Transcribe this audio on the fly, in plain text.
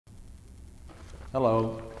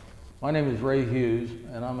Hello, my name is Ray Hughes,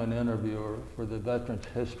 and I'm an interviewer for the Veterans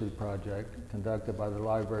History Project conducted by the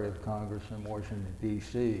Library of Congress in Washington,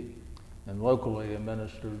 D.C., and locally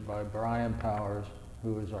administered by Brian Powers,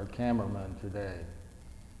 who is our cameraman today.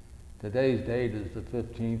 Today's date is the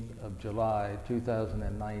 15th of July,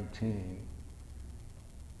 2019,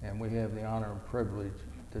 and we have the honor and privilege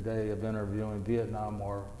today of interviewing Vietnam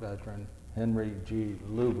War veteran Henry G.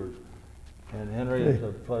 Lubbers. And Henry, it's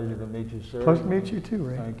a pleasure to meet you, sir. Pleasure to meet you too,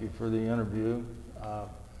 Ray. Thank you for the interview.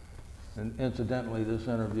 And incidentally, this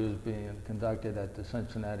interview is being conducted at the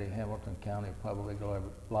Cincinnati Hamilton County Public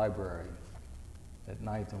Library at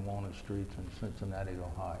 9th and Walnut Streets in Cincinnati,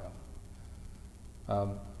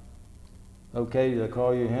 Ohio. Okay, to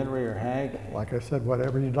call you Henry or Hank? Like I said,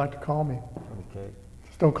 whatever you'd like to call me. Okay.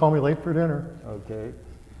 Just don't call me late for dinner. Okay.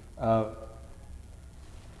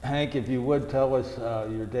 Hank, if you would tell us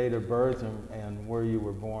your date of birth and where you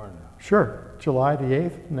were born. Sure. July the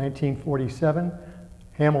 8th, 1947,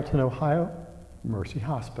 Hamilton, Ohio, Mercy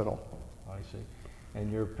Hospital. I see.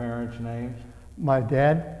 And your parents' names? My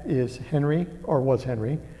dad is Henry, or was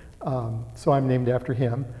Henry, so I'm named after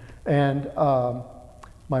him. And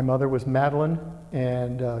my mother was Madeline,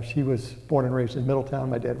 and she was born and raised in Middletown.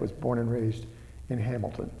 My dad was born and raised in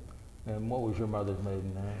Hamilton. And what was your mother's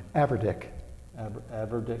maiden name? Averdick.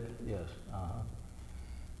 Averdick, yes.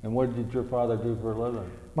 And what did your father do for a living?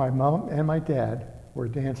 My mom and my dad were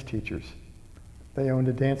dance teachers. They owned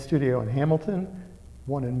a dance studio in Hamilton,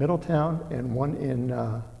 one in Middletown, and one in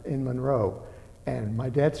Monroe. And my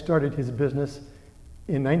dad started his business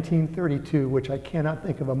in 1932, which I cannot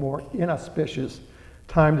think of a more inauspicious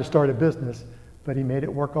time to start a business, but he made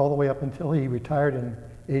it work all the way up until he retired in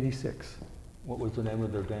 '86. What was the name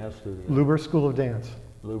of their dance studio? Lubbers School of Dance.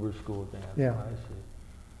 Lubbers School of Dance. Yeah. I see.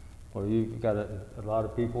 Well, you've got a lot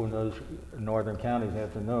of people in those northern counties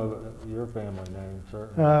have to know your family name,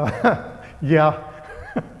 certainly. Yeah.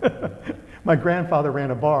 My grandfather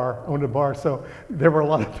ran a bar, owned a bar, so there were a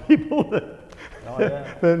lot of people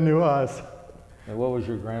that knew us. And what was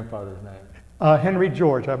your grandfather's name? Henry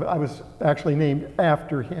George. I was actually named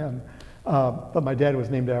after him, but my dad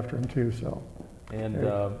was named after him too. So. And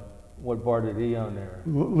what bar did he own there?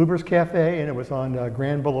 Lubbers Cafe, and it was on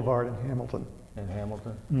Grand Boulevard in Hamilton. In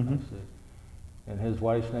Hamilton? Mm-hmm. I see. And his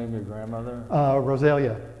wife's name, your grandmother?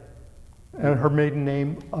 Rosalia. And her maiden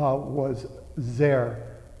name was Zare.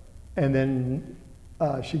 And then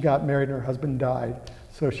she got married and her husband died.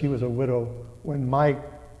 So she was a widow when my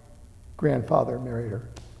grandfather married her.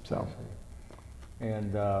 So.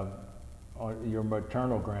 And your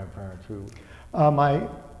maternal grandparents, who? My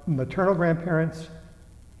maternal grandparents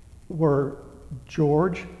were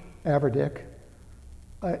George Averdick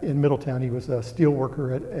in Middletown. He was a steel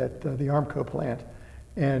worker at the ARCOM plant.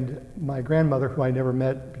 And my grandmother, who I never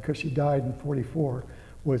met because she died in '44,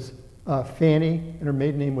 was Fanny, and her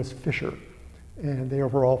maiden name was Fisher. And they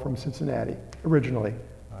were all from Cincinnati originally.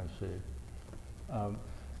 I see.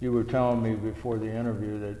 You were telling me before the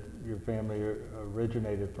interview that your family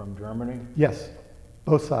originated from Germany? Yes,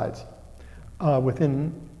 both sides.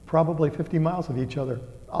 Within probably 50 miles of each other,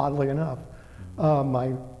 oddly enough.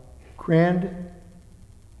 My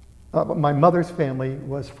mother's family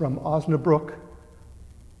was from Osnabrück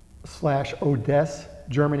 / Odessa,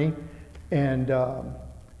 Germany, and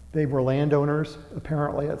they were landowners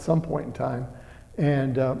apparently at some point in time.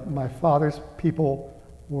 And my father's people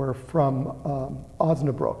were from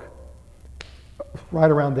Osnabrück, right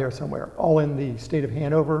around there somewhere, all in the state of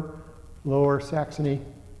Hanover, Lower Saxony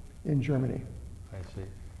in Germany. I see.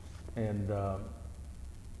 And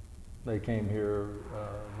they came here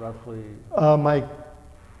roughly?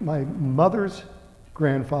 My mother's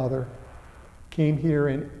grandfather came here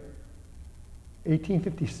in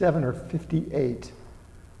 1857 or 58.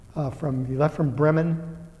 He left from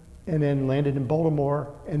Bremen and then landed in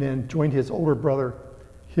Baltimore and then joined his older brother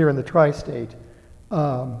here in the tri-state.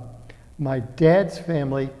 My dad's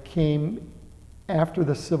family came after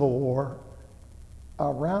the Civil War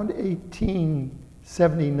around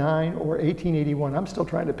 1879 or 1881. I'm still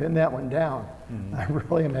trying to pin that one down. Mm-hmm. I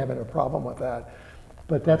really am having a problem with that.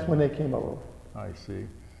 But that's when they came over. I see.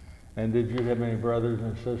 And did you have any brothers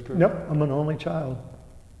and sisters? Nope, I'm an only child.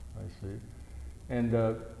 I see. And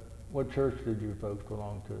what church did you folks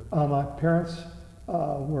belong to? My parents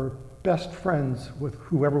were best friends with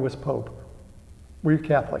whoever was Pope. Were you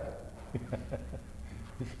Catholic?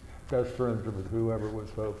 Best friends with whoever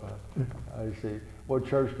was Pope, huh? I see. What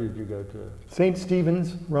church did you go to? St.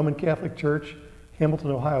 Stephen's Roman Catholic Church,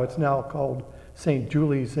 Hamilton, Ohio. It's now called St.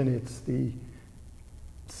 Julie's, and it's the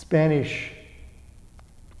Spanish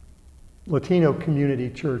Latino community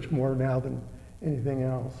church more now than anything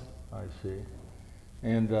else. I see.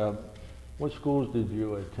 And what schools did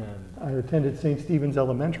you attend? I attended St. Stephen's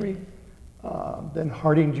Elementary, then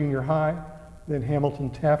Harding Junior High, then Hamilton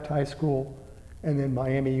Taft High School, and then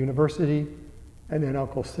Miami University, and then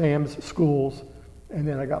Uncle Sam's schools, and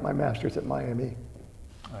then I got my master's at Miami.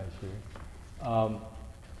 I see.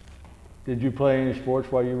 Did you play any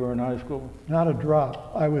sports while you were in high school? Not a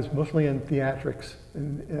drop. I was mostly in theatrics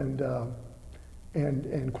and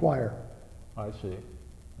choir. I see.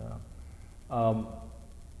 Yeah.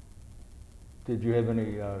 Did you have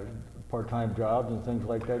any part-time jobs and things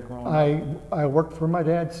like that growing up? I worked for my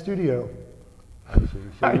dad's studio. I see.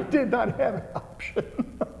 So I did not have an option.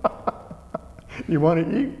 You want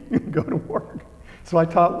to eat? Go to work. So I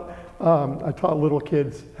taught little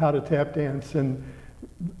kids how to tap dance, and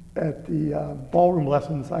at the ballroom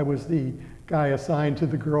lessons, I was the guy assigned to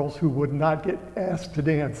the girls who would not get asked to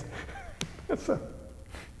dance. So,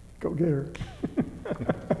 go get her.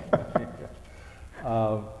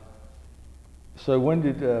 So when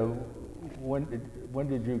did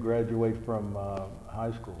you graduate from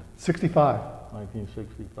high school? 65.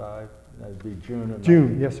 1965. That'd be June of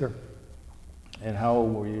June, yes, sir. And how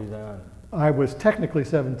old were you then? I was technically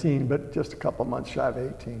 17, but just a couple months shy of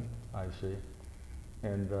 18. I see.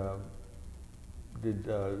 And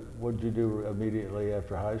what did you do immediately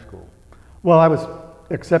after high school? Well, I was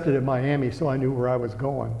accepted at Miami, so I knew where I was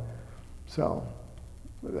going. So,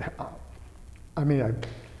 I mean,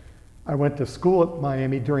 I went to school at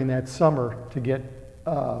Miami during that summer to get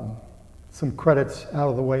some credits out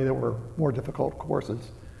of the way that were more difficult courses.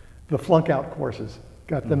 The flunk out courses,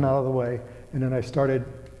 got them out of the way, and then I started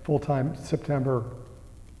full-time September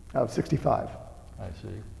of 65. I see.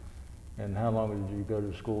 And how long did you go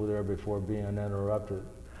to school there before being interrupted?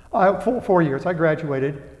 4 years. I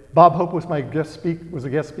graduated. Bob Hope was a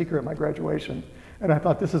guest speaker at my graduation, and I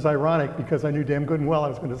thought this is ironic because I knew damn good and well I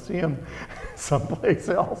was going to see him someplace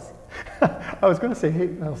else. I was going to say, hey,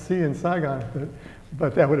 I'll see you in Saigon,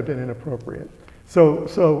 but that would have been inappropriate.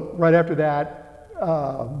 So right after that,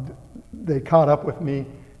 they caught up with me,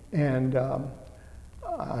 and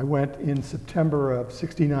I went in September of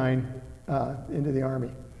 '69 into the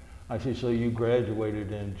Army. I see. So you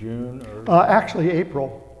graduated in June, or actually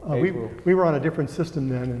April. April. We were on a different system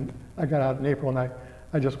then, and I got out in April, and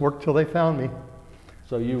I just worked till they found me.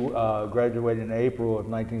 So you graduated in April of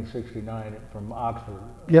 1969 from Oxford.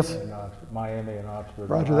 Yes. Miami and Oxford.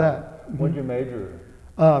 Roger that. What did you major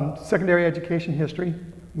in? Secondary education history,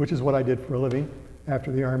 which is what I did for a living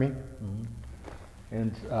after the Army. Mm-hmm.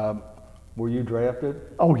 And were you drafted?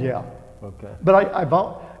 Oh yeah. Okay. But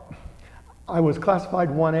I was classified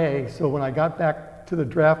 1A, so when I got back to the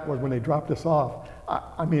draft board, when they dropped us off,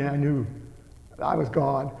 I mean, I knew I was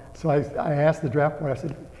gone. So I asked the draft board, I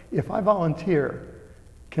said, if I volunteer,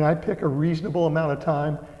 can I pick a reasonable amount of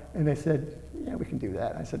time? And they said, yeah, we can do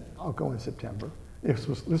that. I said, I'll go in September. This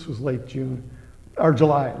was late June, or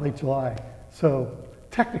July, late July. So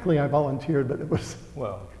technically I volunteered, but it was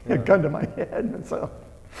a gun to my head. And so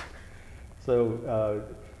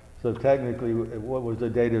technically, what was the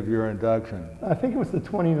date of your induction? I think it was the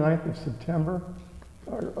 29th of September,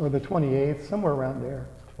 or the 28th, somewhere around there.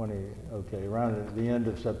 Okay, around the end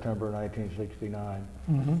of September 1969.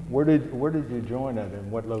 Mm-hmm. Where did you join it,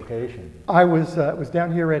 and what location? I was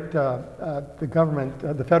down here at the government,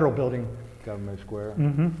 the federal building. Government Square.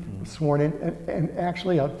 Mm-hmm. Mm-hmm. Sworn in, and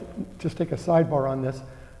actually, I'll just take a sidebar on this.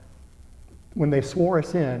 When they swore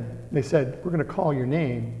us in, they said, we're going to call your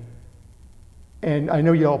name, and I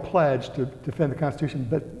know you all pledged to defend the Constitution,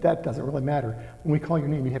 but that doesn't really matter. When we call your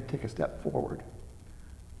name, you have to take a step forward.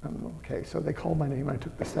 Okay, so they called my name, and I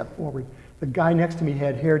took the step forward. The guy next to me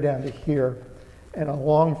had hair down to here and a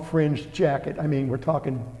long fringed jacket. I mean, we're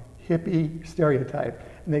talking hippie stereotype.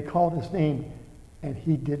 And they called his name, and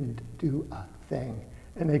he didn't do a thing.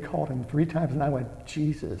 And they called him 3 times, and I went,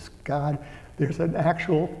 Jesus, God, there's an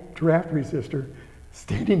actual draft resistor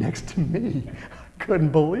standing next to me. I couldn't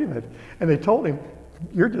believe it. And they told him,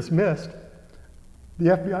 you're dismissed.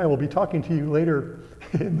 The FBI will be talking to you later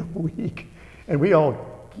in the week. And we all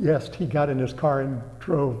guessed. He got in his car and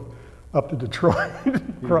drove up to Detroit,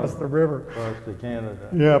 across the river. Across to Canada.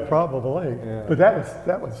 Yeah, probably. Yeah. But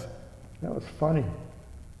that was funny.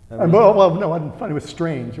 Well, no, it wasn't funny. It was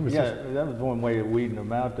strange. It was that was one way of weeding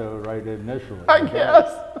them out, though, right initially. I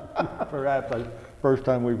guess. Perhaps the first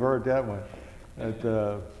time we've heard that one.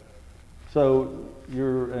 So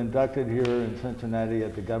you're inducted here in Cincinnati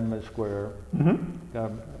at the Government Square,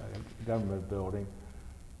 government building.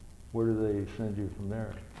 Where do they send you from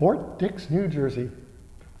there? Fort Dix, New Jersey,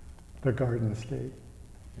 the Garden State.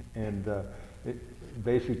 And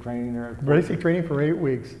basic training there? Basic training for 8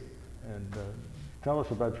 weeks. And Tell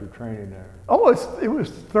us about your training there. Oh, it was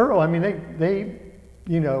thorough. I mean,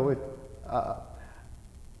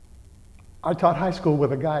 I taught high school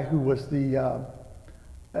with a guy who was the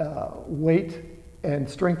weight and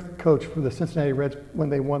strength coach for the Cincinnati Reds when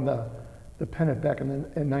they won the pennant back in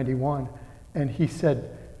 '91. And he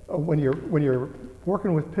said, when you're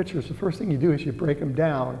working with pitchers, the first thing you do is you break them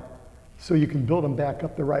down so you can build them back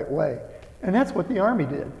up the right way. And that's what the Army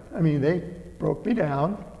did. I mean, they broke me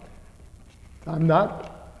down. I'm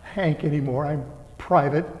not Hank anymore, I'm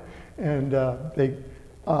Private. And they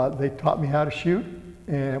taught me how to shoot,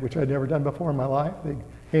 which I'd never done before in my life.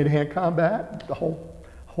 Hand-to-hand combat, the whole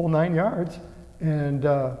 9 yards. And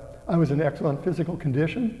I was in excellent physical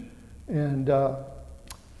condition. And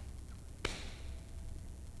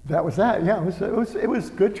that was that. Yeah, it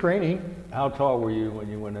was good training. How tall were you when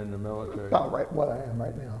you went in the military? About right what I am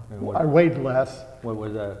right now. And I weighed less. What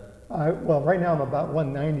was that? Well, right now I'm about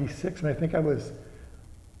 196, and I think I was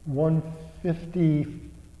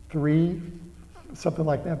 153, something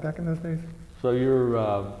like that back in those days. So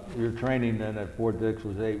your training then at Fort Dix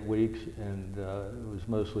was 8 weeks, and it was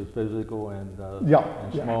mostly physical and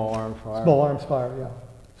small arms fire? Small arms fire, yeah.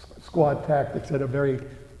 Squad tactics at a very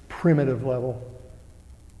primitive level.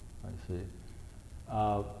 I see.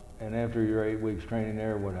 And after your 8 weeks training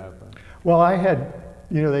there, what happened? Well, I had,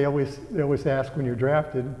 they always ask when you're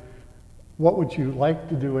drafted, what would you like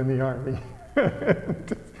to do in the Army?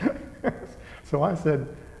 So I said,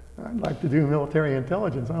 I'd like to do military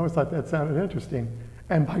intelligence. I always thought that sounded interesting.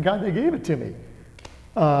 And by God, they gave it to me.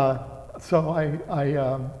 So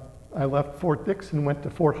I left Fort Dix and went to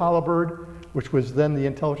Fort Holabird, which was then the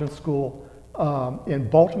intelligence school in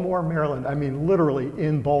Baltimore, Maryland. I mean, literally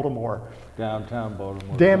in Baltimore. Downtown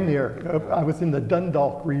Baltimore. Damn near. I was in the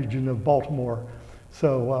Dundalk region of Baltimore.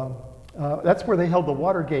 So that's where they held the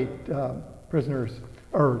Watergate prisoners,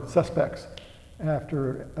 or suspects,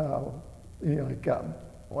 after, well,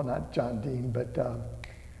 not John Dean, but,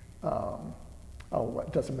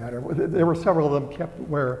 it doesn't matter. There were several of them kept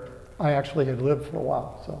where I actually had lived for a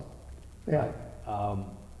while, so, yeah.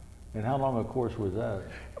 And how long a course was that?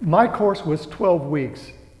 My course was 12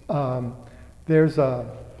 weeks. For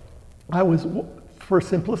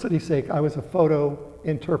simplicity's sake, I was a photo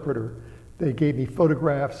interpreter. They gave me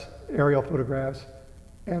photographs, aerial photographs,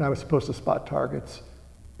 and I was supposed to spot targets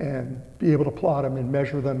and be able to plot them and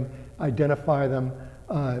measure them, identify them.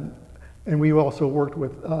 And we also worked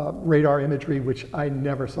with radar imagery, which I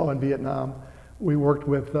never saw in Vietnam. We worked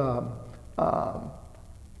with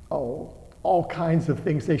all kinds of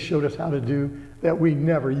things they showed us how to do that we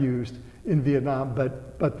never used in Vietnam,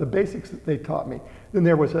 but the basics that they taught me. Then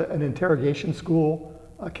there was an interrogation school,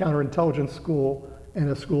 a counterintelligence school, and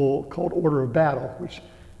a school called Order of Battle, which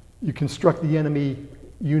you construct the enemy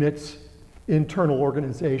units, internal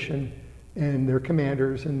organization, and their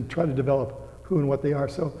commanders, and try to develop who and what they are.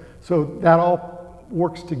 So that all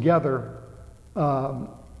works together.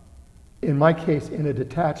 In my case, in a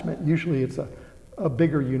detachment, usually it's a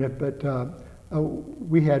bigger unit, but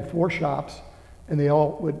we had 4 shops, and they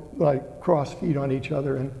all would cross feed on each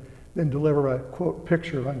other and then deliver a quote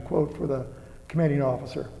picture unquote for the commanding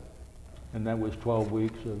officer. And that was 12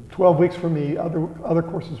 weeks of... 12 weeks for me. Other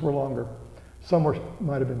courses were longer. Some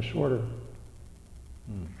might have been shorter.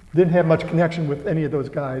 Didn't have much connection with any of those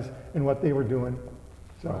guys and what they were doing.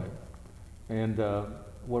 So. Right. And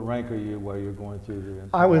what rank are you while you're going through the...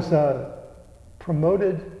 I was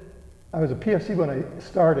promoted. I was a PFC when I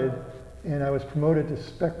started, and I was promoted to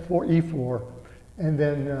Spec 4 E4, and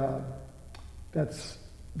then that's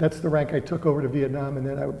the rank I took over to Vietnam, and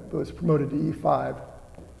then I was promoted to E5.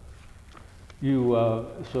 You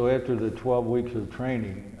so after the 12 weeks of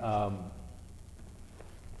training,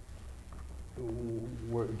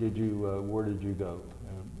 where did you go?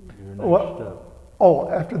 Your next step. Oh,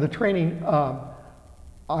 after the training,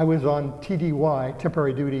 I was on TDY,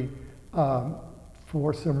 temporary duty,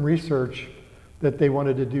 for some research that they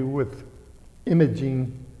wanted to do with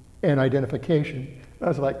imaging and identification. That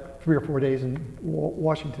was like 3 or 4 days in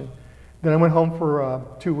Washington. Then I went home for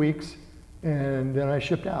 2 weeks, and then I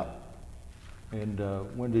shipped out. And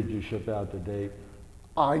when did you ship out, the date?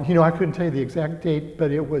 I couldn't tell you the exact date,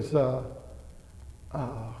 but it was,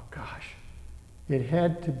 it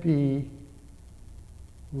had to be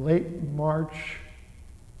late March.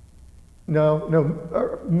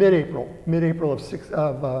 Mid-April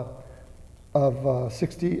of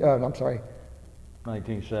 60. I'm sorry.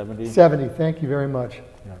 1970. 70. Thank you very much.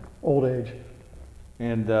 Yeah. Old age.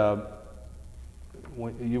 And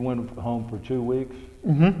you went home for 2 weeks.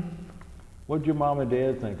 Mm-hmm. What did your mom and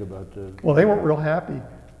dad think about the... Well, they weren't real happy.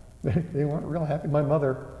 They weren't real happy. My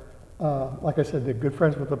mother, like I said, they're good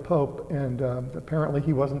friends with the Pope, and apparently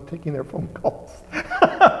he wasn't taking their phone calls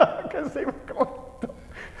because they were going.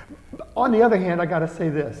 On the other hand, I got to say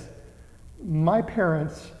this. My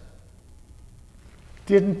parents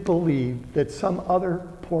didn't believe that some other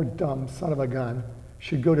poor dumb son of a gun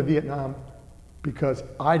should go to Vietnam because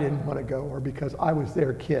I didn't want to go or because I was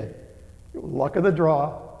their kid. Luck of the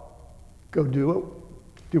draw, go do it,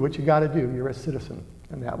 do what you got to do. You're a citizen.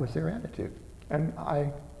 And that was their attitude. And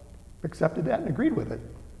I accepted that and agreed with it.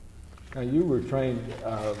 Now, you were trained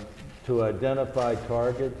to identify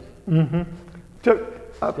targets. Mm-hmm.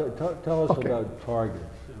 Tell us okay. about targets.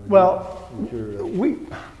 Well,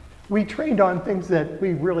 we trained on things that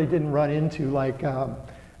we really didn't run into, like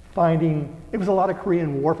finding, it was a lot of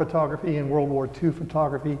Korean War photography and World War II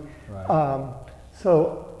photography. Right.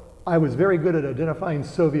 So I was very good at identifying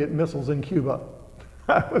Soviet missiles in Cuba.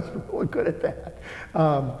 I was really good at that.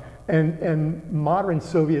 And modern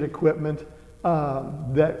Soviet equipment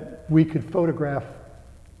that we could photograph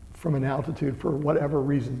from an altitude for whatever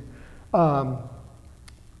reason.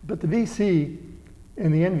 But the VC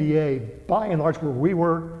and the NVA, by and large, where we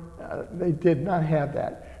were, they did not have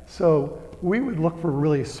that. So we would look for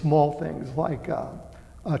really small things like a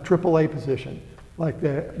AAA position, like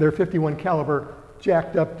their 51 caliber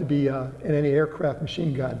jacked up to be an anti-aircraft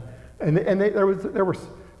machine gun. And they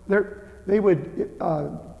would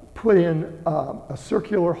put in a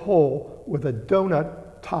circular hole with a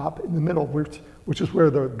donut top in the middle, which is where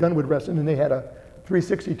the gun would rest, and then they had a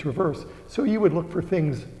 360 traverse. So you would look for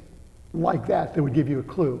things like that would give you a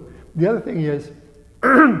clue. The other thing is,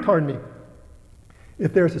 pardon me,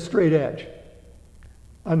 if there's a straight edge,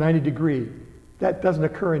 a 90 degree, that doesn't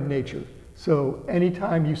occur in nature. So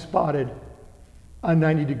anytime you spotted a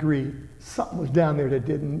 90 degree, something was down there that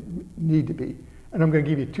didn't need to be. And I'm going to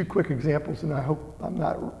give you two quick examples, and I hope I'm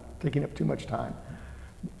not taking up too much time.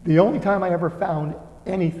 The only time I ever found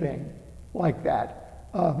anything like that,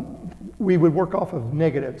 we would work off of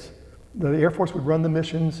negatives. The Air Force would run the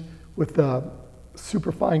missions with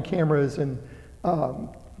super fine cameras, and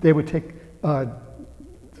they would take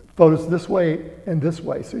photos this way and this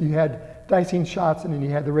way. So you had dicing shots, and then you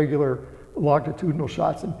had the regular longitudinal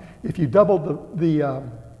shots. And if you doubled the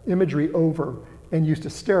imagery over and used a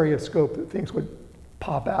stereoscope, things would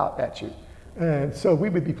pop out at you. And so we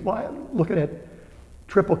would be looking at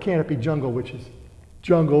triple canopy jungle, which is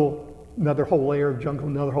jungle, another whole layer of jungle,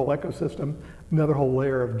 another whole ecosystem, another whole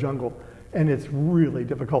layer of jungle. And it's really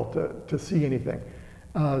difficult to see anything.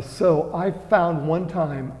 So I found one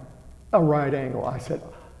time a right angle. I said,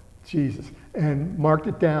 Jesus, and marked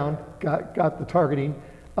it down, got the targeting,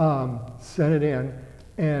 sent it in,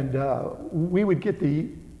 and we would get the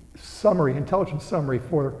summary, intelligence summary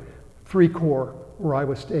for 3 Corps where I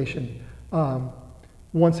was stationed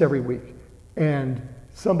once every week. And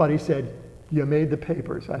somebody said, you made the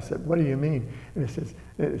papers. I said, what do you mean? And it says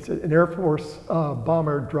an Air Force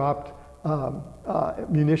bomber dropped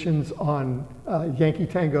munitions on Yankee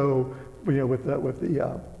Tango, with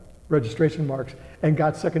the registration marks, and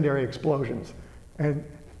got secondary explosions. And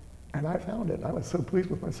I found it. I was so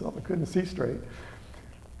pleased with myself. I couldn't see straight.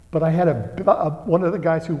 But I had one of the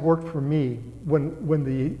guys who worked for me,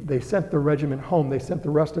 when they sent the regiment home, they sent the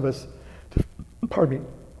rest of us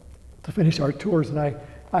to finish our tours. And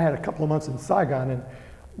I had a couple of months in Saigon, and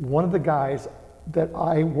one of the guys that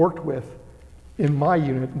I worked with in my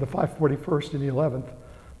unit, in the 541st and the 11th,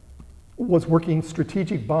 was working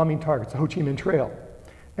strategic bombing targets, the Ho Chi Minh Trail.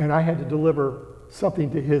 And I had to deliver something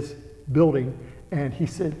to his building, and he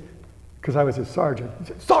said, because I was his sergeant, he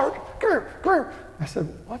said, Sarge, come here. I said,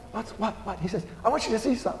 what? He says, I want you to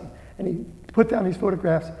see something. And he put down these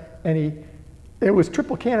photographs, and it was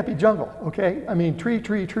triple canopy jungle, okay? I mean,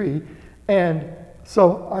 tree. And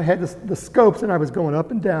so I had the scopes, and I was going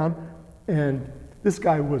up and down, and this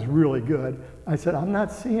guy was really good. I said, I'm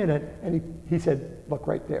not seeing it. And he said, look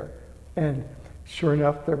right there. And sure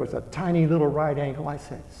enough, there was a tiny little right angle. I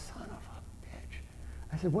said, son of a bitch.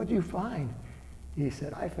 I said, what'd you find? He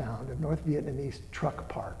said, I found a North Vietnamese truck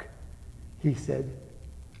park. He said,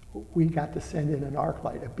 we got to send in an arc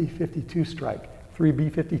light, a B-52 strike, 3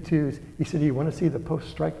 B-52s. He said, do you want to see the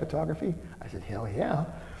post-strike photography? I said, hell yeah.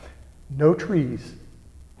 No trees.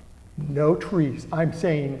 No trees. I'm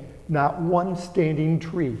saying not one standing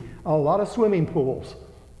tree. A lot of swimming pools.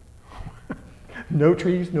 No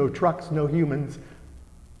trees, no trucks, no humans.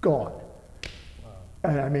 Gone. Wow.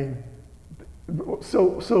 And I mean,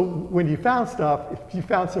 so when you found stuff, if you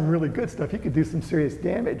found some really good stuff, you could do some serious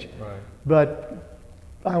damage. Right. But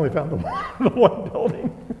I only found the one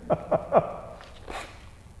building.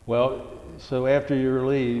 Well, so after your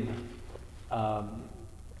leave,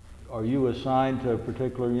 are you assigned to a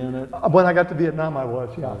particular unit? When I got to Vietnam, I was,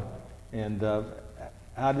 yeah. And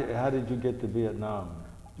how did you get to Vietnam?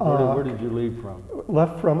 Where did you leave from?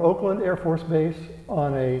 Left from Oakland Air Force Base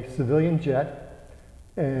on a civilian jet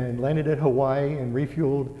and landed at Hawaii and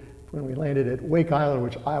refueled when we landed at Wake Island,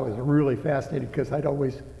 which I was really fascinated because I'd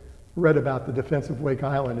always read about the defense of Wake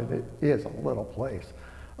Island, and it is a little place.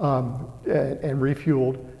 And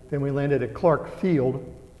refueled. Then we landed at Clark Field,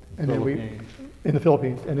 and then in the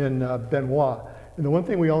Philippines, and then Benoit. And the one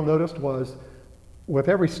thing we all noticed was, with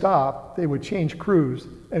every stop, they would change crews,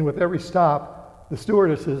 and with every stop, the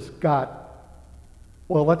stewardesses got,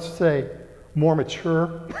 well, let's say, more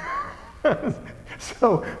mature.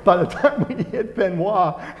 So by the time we hit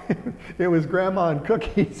Benoit, it was grandma and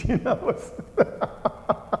cookies, you know.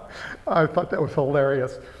 I thought that was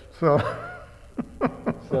hilarious. So,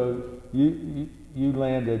 so you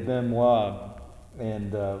landed Benoit,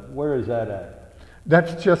 and where is that at?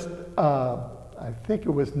 That's just, I think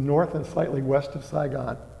it was north and slightly west of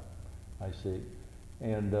Saigon. I see.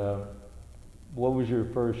 And what was your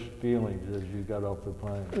first feelings as you got off the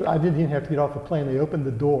plane? I didn't even have to get off the plane. They opened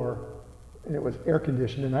the door, and it was air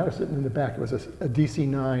conditioned, and I was sitting in the back. It was a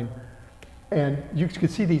DC-9, and you could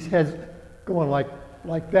see these heads going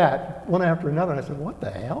like that, one after another. And I said, what the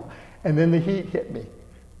hell? And then the heat hit me,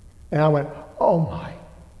 and I went, oh my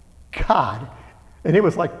God. And it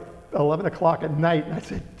was like 11 o'clock at night, and I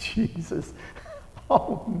said, Jesus,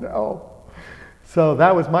 oh no. So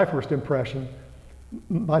that was my first impression.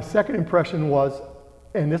 My second impression was,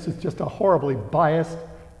 and this is just a horribly biased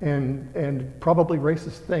and probably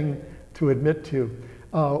racist thing to admit to,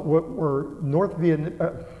 were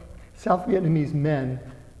South Vietnamese men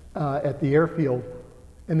at the airfield,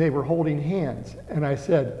 and they were holding hands. And I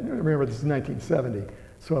said, remember this is 1970,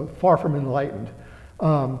 so far from enlightened.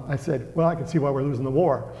 I said, well, I can see why we're losing the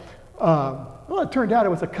war. Well, it turned out it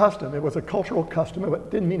was a custom. It was a cultural custom.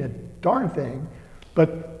 It didn't mean a darn thing,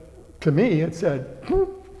 but to me, it said,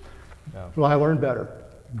 well, I learned better.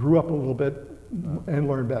 Grew up a little bit and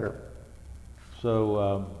learned better.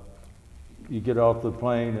 So you get off the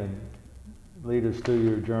plane and lead us through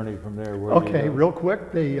your journey from there. Okay, real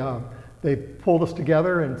quick, they pulled us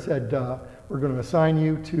together and said, we're going to assign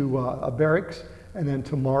you to a barracks, and then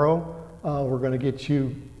tomorrow we're going to get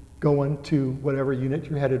you going to whatever unit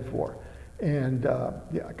you're headed for. And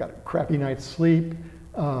yeah, I got a crappy night's sleep,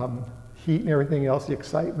 heat and everything else, the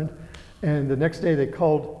excitement. And the next day they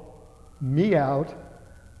called me out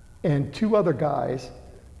and two other guys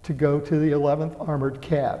to go to the 11th Armored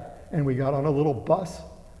Cav. And we got on a little bus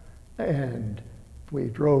and we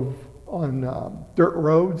drove on dirt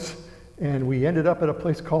roads, and we ended up at a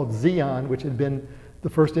place called Zion, which had been the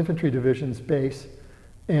 1st Infantry Division's base.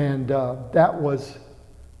 And that was,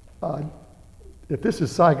 if this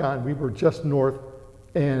is Saigon, we were just north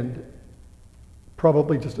and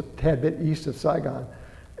probably just a tad bit east of Saigon.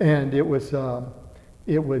 And it was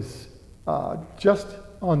just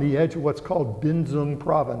on the edge of what's called Bin Dung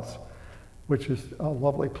Province, which is a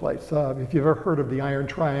lovely place. If you've ever heard of the Iron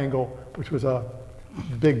Triangle, which was a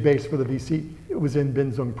big base for the VC, it was in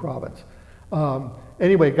Bin Dung Province.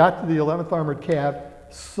 Anyway, got to the 11th Armored Cav,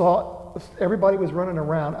 saw everybody was running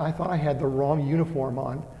around. I thought I had the wrong uniform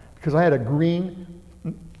on because I had a green,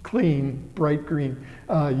 clean, bright green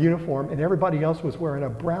uniform, and everybody else was wearing a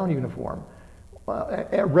brown uniform,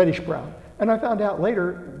 a reddish brown. And I found out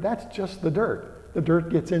later, that's just the dirt. The dirt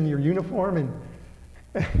gets in your uniform, and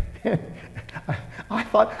I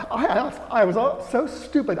thought, I was so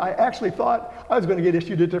stupid, I actually thought I was going to get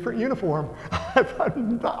issued a different uniform.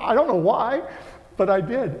 I don't know why, but I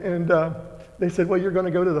did. And they said, well, you're going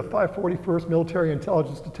to go to the 541st Military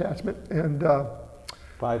Intelligence Detachment. And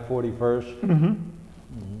 541st?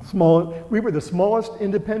 Mm-hmm. We were the smallest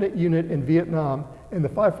independent unit in Vietnam, and the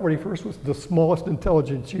 541st was the smallest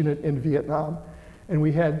intelligence unit in Vietnam. And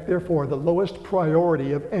we had, therefore, the lowest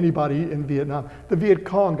priority of anybody in Vietnam. The Viet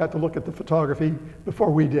Cong got to look at the photography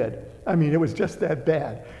before we did. I mean, it was just that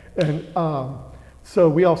bad. And so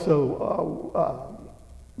we also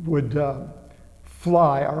would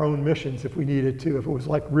fly our own missions if we needed to. If it was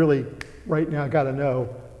like really, right now, gotta know,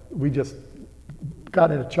 we just got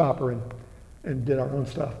in a chopper and did our own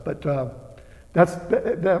stuff. But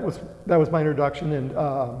that was my introduction. And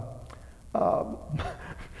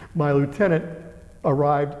my lieutenant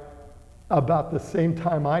arrived about the same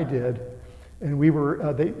time I did, and we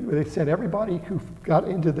were they sent everybody who got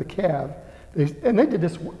into the Cav, and they did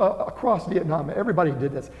this across Vietnam. Everybody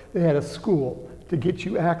did this. They had a school to get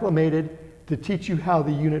you acclimated, to teach you how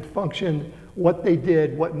the unit functioned, what they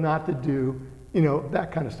did, what not to do, you know,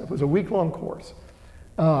 that kind of stuff. It was a week-long course,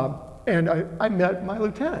 and I met my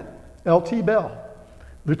lieutenant, L.T. Bell,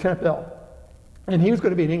 Lieutenant Bell. And he was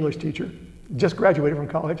going to be an English teacher, just graduated from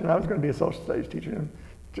college, and I was going to be a social studies teacher, and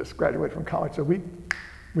just graduated from college. So we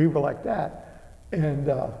were like that. And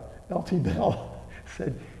L.T. Bell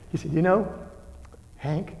said, he said, you know,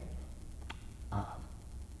 Hank,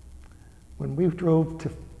 when we drove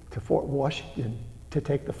to Fort Washington to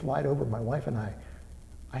take the flight over, my wife and I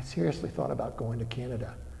seriously thought about going to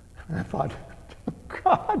Canada. And I thought,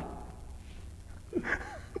 God.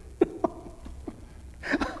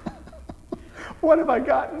 What have I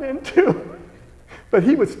gotten into? But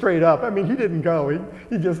he was straight up. I mean, he didn't go.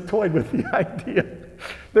 He just toyed with the idea.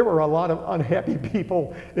 There were a lot of unhappy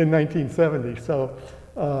people in 1970, so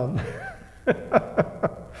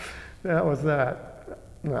that was that.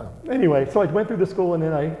 No. Anyway, so I went through the school, and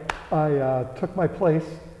then I took my place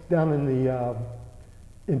down in the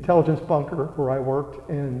intelligence bunker where I worked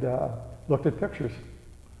and looked at pictures.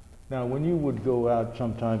 Now, when you would go out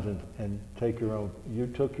sometimes and take your own, you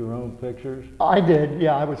took your own pictures? I did,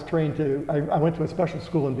 yeah. I was trained to, I went to a special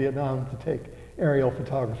school in Vietnam to take aerial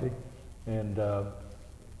photography. And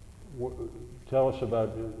tell us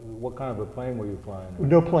about what kind of a plane were you flying?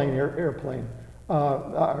 No plane, airplane,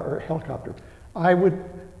 or helicopter.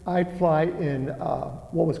 I'd fly in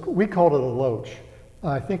we called it a loach.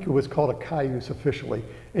 I think it was called a cayuse officially.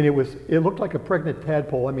 And it looked like a pregnant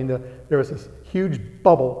tadpole. I mean, there was this huge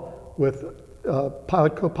bubble with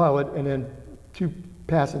pilot, co-pilot, and then 2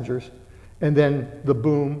 passengers, and then the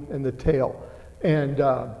boom and the tail. And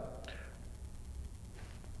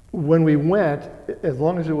when we went, as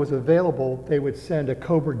long as it was available, they would send a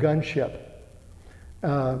Cobra gunship.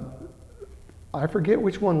 I forget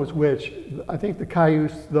which one was which. I think the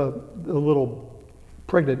cayuse, the little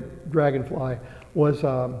pregnant dragonfly, was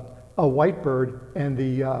a white bird, and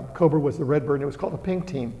the Cobra was the red bird, and it was called the pink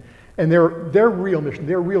team. And their real mission,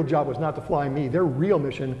 their real job was not to fly me. Their real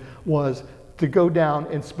mission was to go down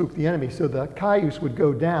and spook the enemy. So the cayuse would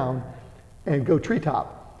go down and go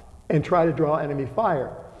treetop and try to draw enemy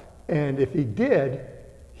fire. And if he did,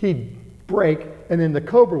 he'd break, and then the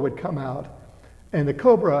Cobra would come out. And the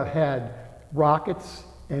Cobra had rockets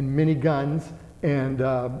and miniguns and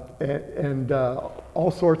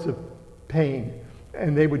all sorts of pain,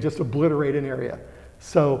 and they would just obliterate an area.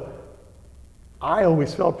 So I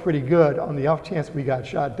always felt pretty good on the off chance we got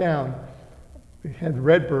shot down. We had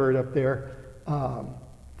Redbird up there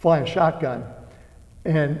flying shotgun,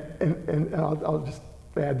 and I'll just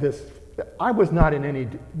add this. I was not in any,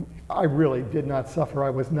 I really did not suffer. I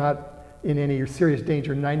was not in any serious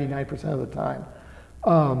danger 99% of the time.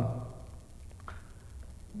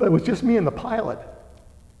 But it was just me and the pilot.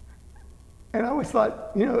 And I always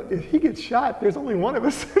thought, you know, if he gets shot, there's only one of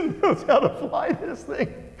us who knows how to fly this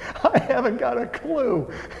thing. I haven't got a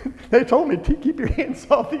clue. They told me to keep your hands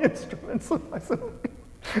off the instruments. I said,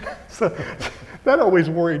 so that always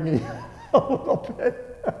worried me a little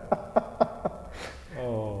bit.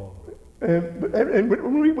 Oh. And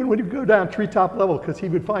when we go down treetop level, because he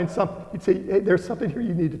would find something, he'd say, hey, there's something here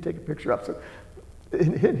you need to take a picture of. So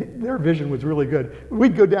their vision was really good.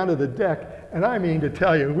 We'd go down to the deck, and I mean to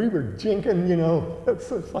tell you, we were jinking, you know,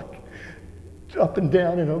 it's like up and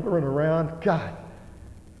down and over and around. God,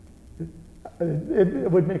 it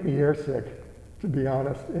would make me airsick, to be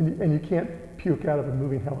honest. And you can't puke out of a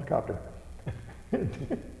moving helicopter.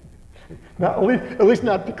 Not, at least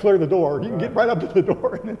not to clear the door. You can get right up to the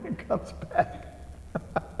door, and then it comes back.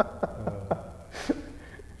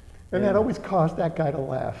 And that always caused that guy to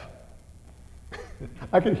laugh.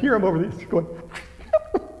 I could hear him over these going,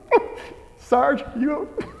 Sarge, you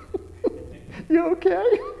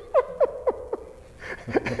okay?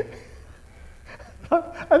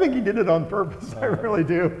 I think he did it on purpose. I really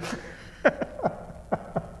do.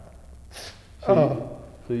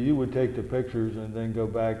 So you would take the pictures and then go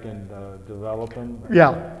back and develop them?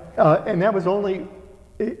 Yeah, and that was only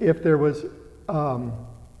if there was a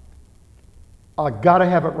gotta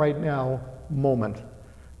have it right now moment.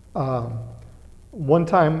 One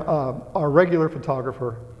time, our regular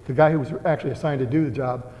photographer, the guy who was actually assigned to do the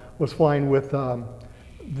job, was flying with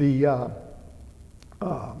the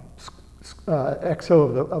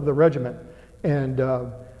XO of the regiment, and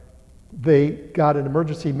they got an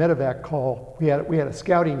emergency medevac call. We had a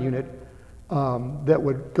scouting unit that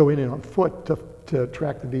would go in and on foot to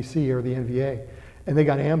track the VC or the NVA, and they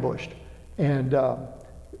got ambushed. And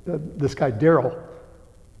this guy Daryl,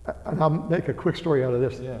 and I'll make a quick story out of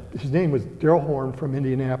this. Yeah. His name was Daryl Horn from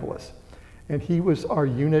Indianapolis, and he was our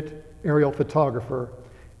unit aerial photographer.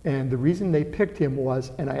 And the reason they picked him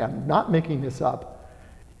was, and I am not making this up,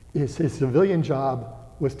 is his civilian job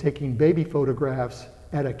was taking baby photographs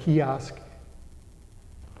at a kiosk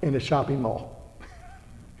in a shopping mall.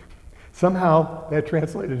 Somehow that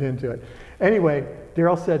translated into it. Anyway,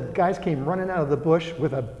 Darrell said guys came running out of the bush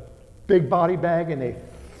with a big body bag and they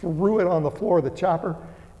threw it on the floor of the chopper,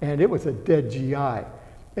 and it was a dead GI.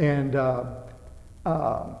 And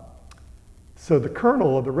so the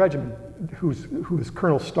colonel of the regiment, who's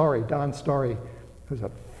Colonel Starry, Don Starry, who's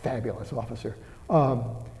a fabulous officer,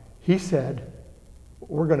 he said,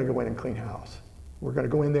 we're going to go in and clean house. We're going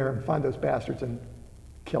to go in there and find those bastards and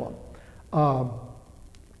kill them.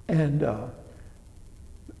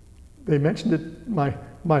 They mentioned it, my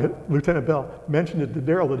Lieutenant Bell mentioned it to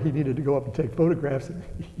Darrell that he needed to go up and take photographs. And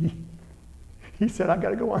he said, I got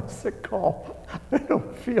to go on sick call. I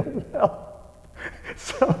don't feel well.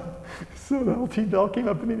 So the LT Bell came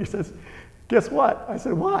up to me and he says, guess what? I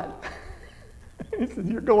said, what? He said,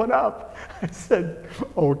 you're going up. I said,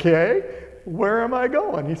 okay, where am I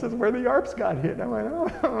going? He says, where the ARPS got hit. And I went,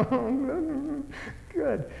 oh,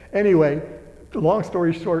 good. Anyway, the long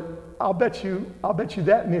story short, I'll bet you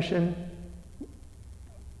that mission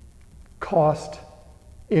cost,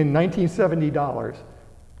 in 1970 dollars,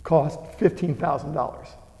 cost $15,000.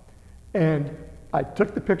 And I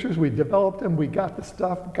took the pictures, we developed them, we got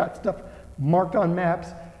stuff marked on maps,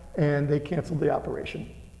 and they canceled the operation.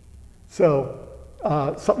 So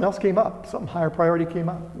something else came up, something higher priority came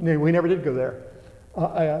up. We never did go there. So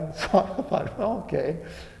I thought, well, okay,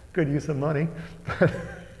 good use of money.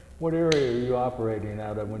 What area are you operating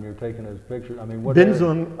out of when you're taking those pictures? I mean, what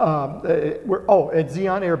Binzum, at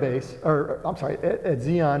Zion Air Base, or I'm sorry, at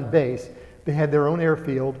Zion Base, they had their own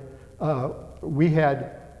airfield. We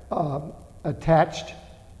had attached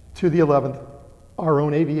to the 11th our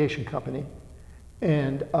own aviation company.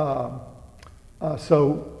 And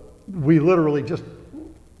so we literally just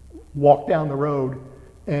walked down the road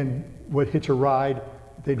and would hitch a ride.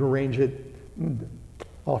 They'd arrange it, and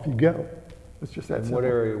off you go. It's just that simple. What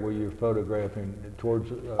area were you photographing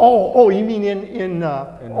towards? You mean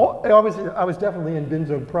I was definitely in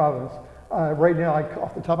Binzum province. Right now,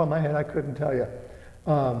 off the top of my head, I couldn't tell you.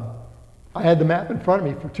 I had the map in front of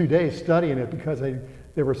me for 2 days studying it because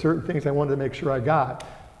there were certain things I wanted to make sure I got.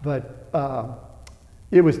 But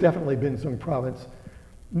it was definitely Binzum province.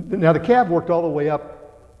 Now the Cav worked all the way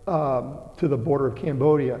up to the border of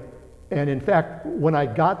Cambodia. And in fact, when I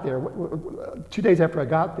got there, 2 days after I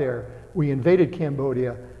got there, we invaded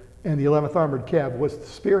Cambodia, and the 11th Armored Cav was the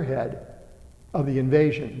spearhead of the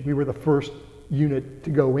invasion. We were the first unit to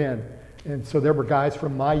go in. And so there were guys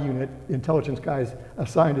from my unit, intelligence guys,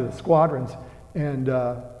 assigned to the squadrons. And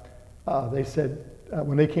they said,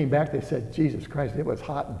 when they came back, they said, Jesus Christ, it was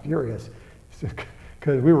hot and furious.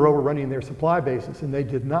 Because we were overrunning their supply bases, and they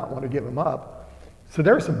did not want to give them up. So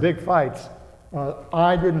there were some big fights.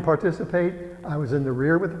 I didn't participate. I was in the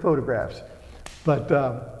rear with the photographs. But,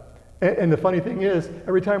 and the funny thing is,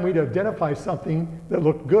 every time we'd identify something that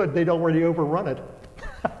looked good, they'd already overrun it.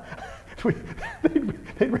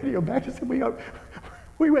 They'd radio back and say,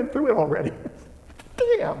 we went through it already.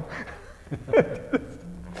 Damn.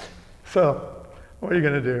 So, what are you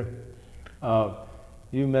going to do?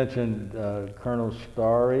 You mentioned Colonel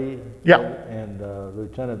Starry, yeah, and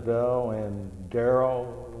Lieutenant Bell and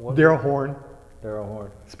Darrell. Darrell Horn. Darrell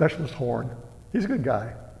Horn. Specialist Horn. He's a good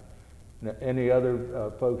guy. Now, any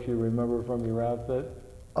other folks you remember from your outfit?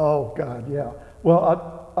 Oh God, yeah.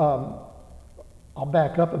 Well, I'll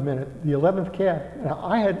back up a minute. The 11th Cav. Now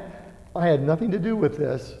I had nothing to do with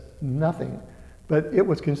this, nothing, but it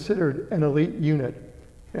was considered an elite unit.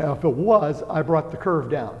 Now, if it was, I brought the curve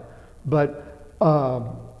down, but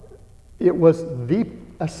it was the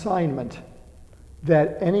assignment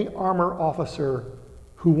that any armor officer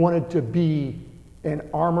who wanted to be an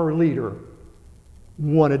armor leader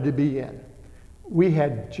wanted to be in. We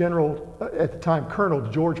had at the time, Colonel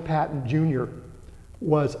George Patton Jr.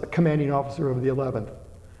 was a commanding officer of the 11th.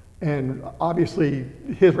 And obviously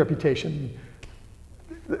his reputation,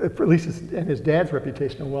 at least his dad's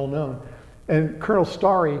reputation, are well known. And Colonel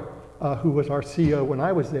Starry, who was our CO when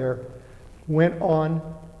I was there, went on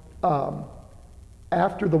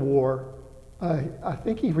after the war. I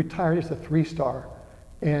think he retired as a 3-star.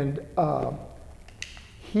 And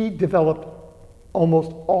he developed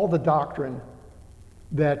almost all the doctrine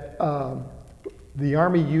that the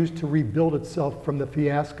Army used to rebuild itself from the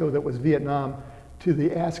fiasco that was Vietnam to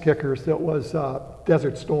the ass kickers that was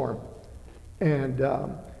Desert Storm. And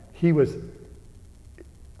he was,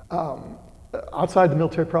 outside the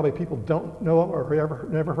military, probably people don't know him or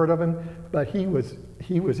never heard of him, but he was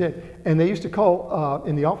it. And they used to call,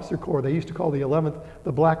 in the officer corps, they used to call the 11th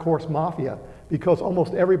the Black Horse Mafia, because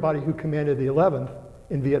almost everybody who commanded the 11th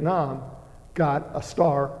in Vietnam got a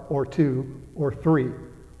star or 2 or 3.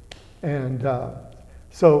 And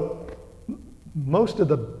so most of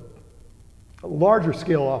the larger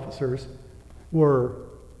scale officers were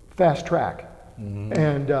fast track.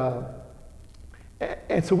 Mm-hmm.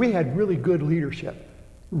 And so we had really good leadership,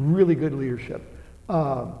 really good leadership.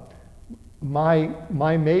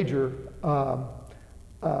 My major,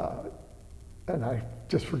 and I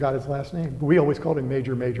just forgot his last name, but we always called him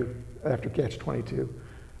Major after Catch 22.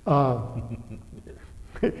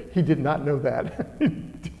 He did not know that.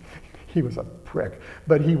 He was a prick,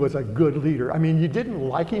 but he was a good leader. I mean, you didn't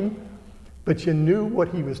like him, but you knew what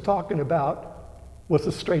he was talking about was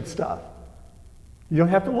the straight stuff. You don't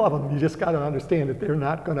have to love them. You just got to understand that they're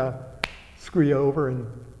not going to screw you over and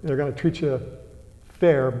they're going to treat you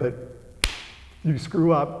fair, but you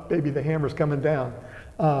screw up, baby, the hammer's coming down.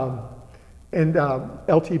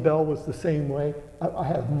 L.T. Bell was the same way. I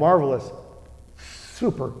had a marvelous,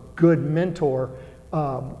 super good mentor,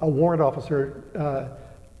 a warrant officer,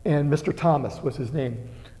 and Mr. Thomas was his name.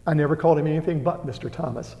 I never called him anything but Mr.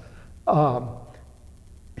 Thomas.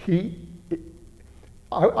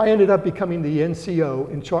 I ended up becoming the NCO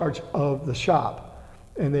in charge of the shop,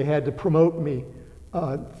 and they had to promote me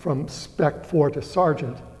from Spec 4 to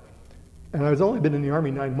sergeant. And I was only been in the Army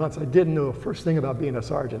 9 months. I didn't know the first thing about being a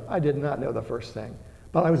sergeant. I did not know the first thing,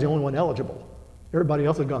 but I was the only one eligible. Everybody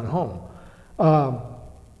else had gone home.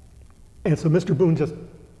 And so Mr. Boone just,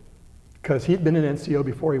 because he'd been an NCO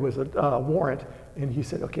before he was a warrant, and he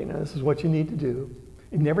said, okay, now this is what you need to do.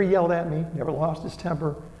 He never yelled at me, never lost his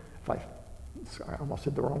temper. Sorry, I almost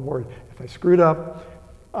said the wrong word. If I screwed up,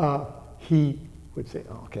 he would say,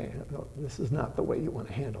 oh, okay, no, this is not the way you want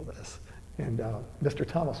to handle this. And Mr.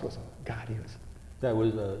 Thomas was, God, he was. That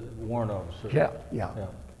was a warrant officer.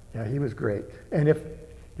 Yeah, he was great. And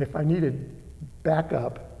if I needed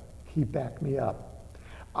backup, he backed me up.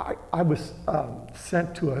 I was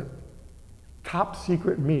sent to a top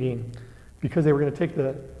secret meeting because they were going to take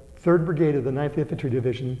the 3rd Brigade of the 9th Infantry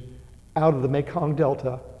Division out of the Mekong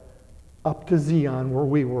Delta up to Zion where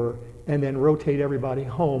we were, and then rotate everybody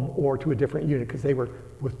home or to a different unit because they were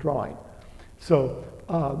withdrawing. So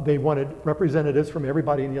they wanted representatives from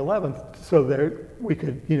everybody in the 11th so that we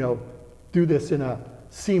could, do this in a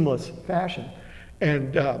seamless fashion.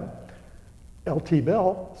 And L.T.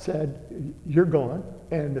 Bell said, you're going,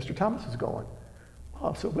 and Mr. Thomas is going.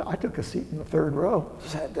 Oh, so I took a seat in the 3rd row,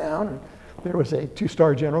 sat down, and there was a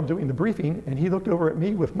 2-star general doing the briefing, and he looked over at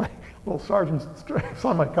me with my little sergeant's stripes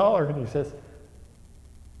on my collar, and he says,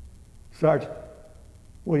 Sarge,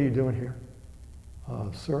 what are you doing here?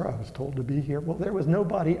 Sir, I was told to be here. Well, there was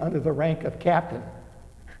nobody under the rank of captain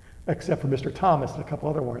except for Mr. Thomas and a couple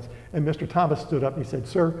other warrants. And Mr. Thomas stood up and he said,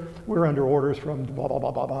 sir, we're under orders from blah, blah,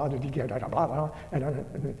 blah, blah, blah, blah, blah, blah, blah. And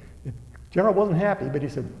the general wasn't happy, but he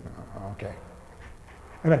said, okay.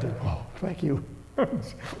 And I said, oh, thank you.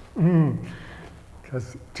 Because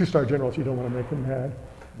 2-star generals, you don't want to make them mad.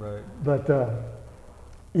 Right. But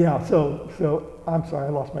yeah, so I'm sorry,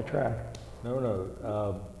 I lost my track.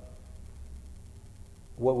 No.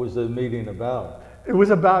 What was the meeting about? It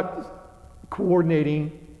was about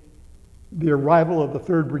coordinating the arrival of the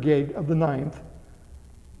 3rd Brigade of the 9th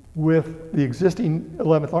with the existing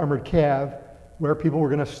 11th Armored Cav, where people were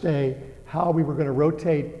going to stay, how we were going to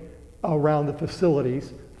rotate around the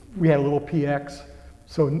facilities. We had a little PX,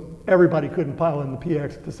 so everybody couldn't pile in the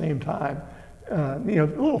PX at the same time.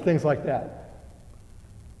 Little things like that.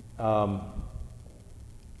 While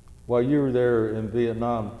you were there in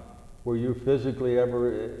Vietnam, were you physically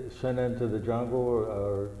ever sent into the jungle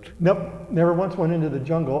or? Nope, never once went into the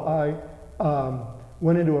jungle. I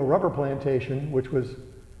went into a rubber plantation, which was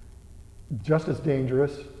just as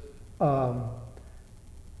dangerous. I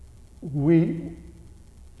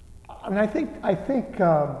think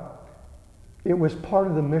it was part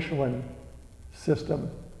of the Michelin system.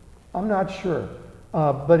 I'm not sure,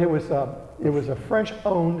 but it was a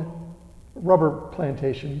French-owned rubber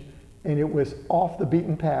plantation, and it was off the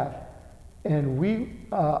beaten path. And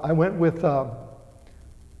I went with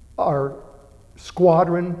our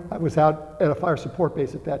squadron. I was out at a fire support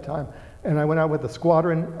base at that time, and I went out with the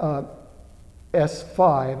squadron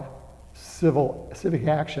S5 civic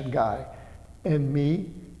action guy, and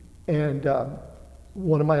me, and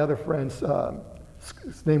one of my other friends,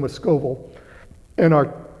 his name was Scoville, and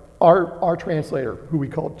our translator, who we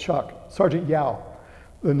called Chuck, Sergeant Yao.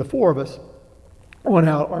 And the 4 of us went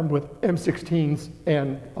out armed with M16s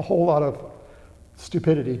and a whole lot of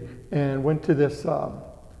stupidity, and went to this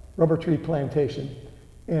rubber tree plantation,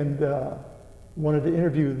 and wanted to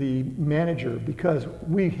interview the manager because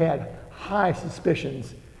we had high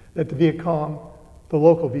suspicions that the Viet Cong, the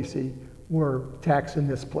local VC, were taxing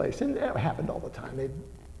this place, and it happened all the time. They'd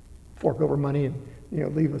fork over money and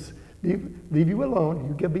leave you alone.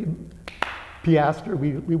 You give me piastre,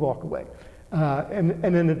 we walk away. And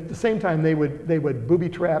then at the same time, they would booby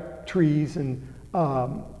trap trees and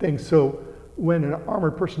things. So when an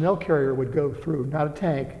armored personnel carrier would go through, not a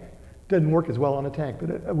tank, doesn't work as well on a tank,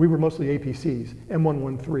 but we were mostly APCs,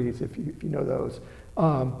 M113s, if you know those.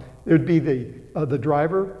 It would be the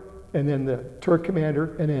driver, and then the turret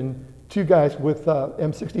commander, and then two guys with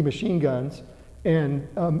M60 machine guns, and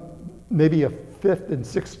maybe a fifth and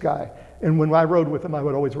sixth guy. And when I rode with them, I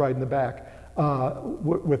would always ride in the back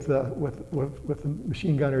with the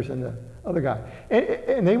machine gunners and the other guy.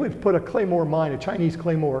 And they would put a claymore mine, a Chinese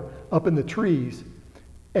claymore, up in the trees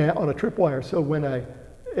on a tripwire. So when a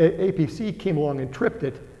APC came along and tripped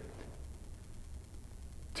it,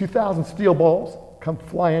 2,000 steel balls come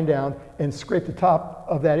flying down and scrape the top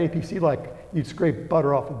of that APC like you'd scrape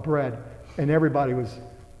butter off of bread, and everybody was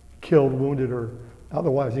killed, wounded, or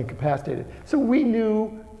otherwise incapacitated. So we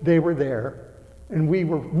knew they were there, and we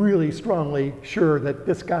were really strongly sure that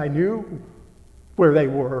this guy knew where they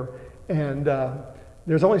were, and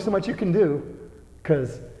there's only so much you can do,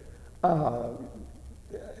 because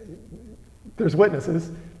there's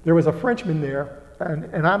witnesses. There was a Frenchman there,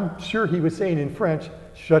 and I'm sure he was saying in French,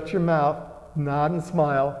 shut your mouth, nod and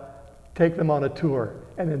smile, take them on a tour,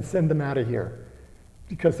 and then send them out of here.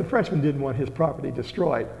 Because the Frenchman didn't want his property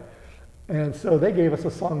destroyed. And so they gave us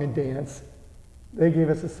a song and dance.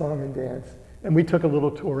 And we took a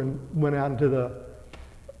little tour and went out into the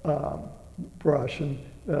brush and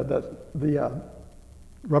the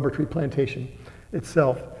rubber tree plantation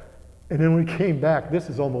itself. And then we came back. This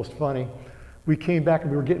is almost funny. We came back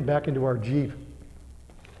and we were getting back into our Jeep,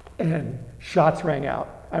 and shots rang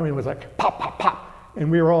out. I mean, it was like pop, pop, pop,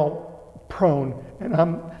 and we were all prone. And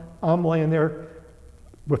I'm laying there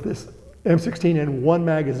with this M16 in one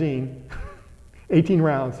magazine, 18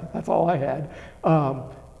 rounds. That's all I had.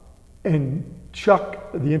 And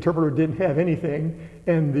Chuck, the interpreter, didn't have anything,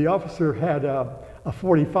 and the officer had a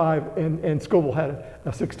 45, and Scoble had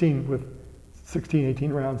a 16 with 16,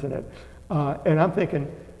 18 rounds in it. And I'm thinking,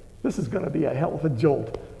 this is going to be a hell of a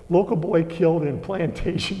jolt. Local boy killed in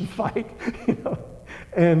plantation fight, you know.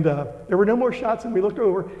 And there were no more shots, and we looked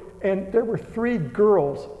over, and there were 3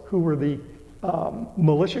 girls who were the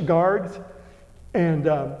militia guards, and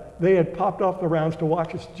they had popped off the rounds to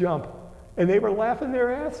watch us jump, and they were laughing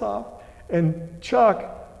their ass off. And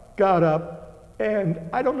Chuck got up, and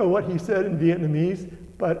I don't know what he said in Vietnamese,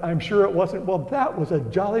 but I'm sure it wasn't, well, that was a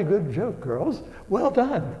jolly good joke, girls. Well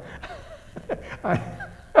done.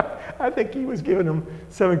 I think he was giving them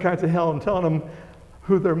 7 kinds of hell and telling them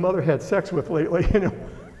who their mother had sex with lately. You know,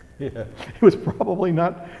 Yeah. It was probably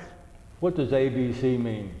not. What does ABC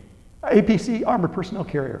mean? APC, Armored Personnel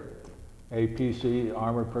Carrier. APC,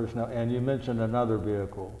 Armored Personnel, and you mentioned another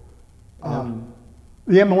vehicle.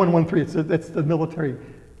 The M113, that's the military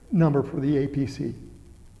number for the APC.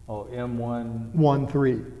 Oh, M1?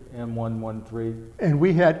 13. M113. And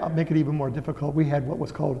we had, I'll make it even more difficult, we had what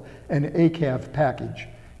was called an ACAV package.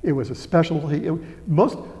 It was a specialty.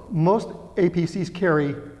 Most APCs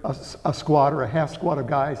carry a squad or a half squad of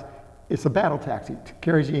guys. It's a battle taxi. It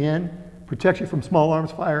carries you in, protects you from small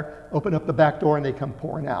arms fire, open up the back door, and they come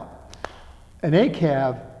pouring out. An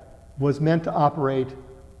ACAV was meant to operate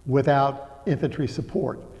without infantry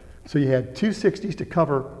support. So you had 260s to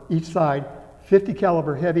cover each side, 50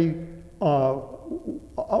 caliber heavy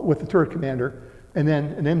with the turret commander, and then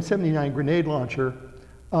an M79 grenade launcher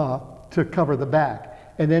to cover the back.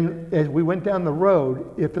 And then as we went down the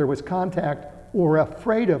road, if there was contact or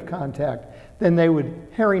afraid of contact, then they would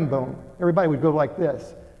herringbone. Everybody would go like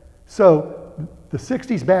this. So the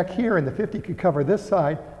 60s back here and the 50 could cover this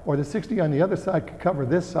side, or the 60 on the other side could cover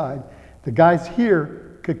this side. The guys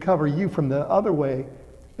here could cover you from the other way.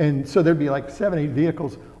 And so there'd be like 7, 8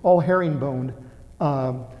 vehicles, all herringboned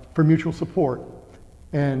for mutual support.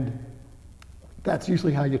 And that's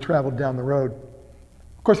usually how you traveled down the road.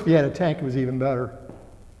 Of course, if you had a tank, it was even better.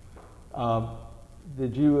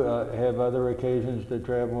 Did you have other occasions to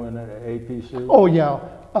travel in an APC? Oh, yeah.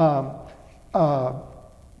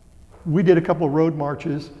 We did a couple of road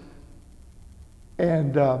marches,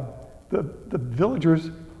 and the villagers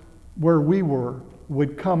where we were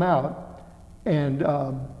would come out, and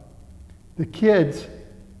the kids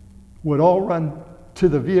would all run to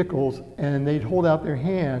the vehicles, and they'd hold out their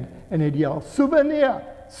hand, and they'd yell, "Souvenir,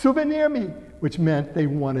 souvenir me," which meant they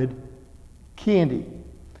wanted candy.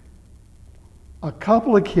 A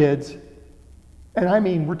couple of kids, and I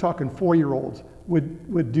mean, we're talking 4-year-olds,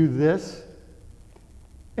 would do this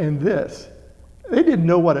and this. They didn't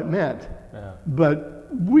know what it meant, but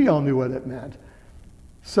we all knew what it meant.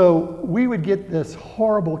 So we would get this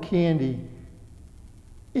horrible candy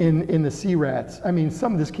in the sea rats. I mean,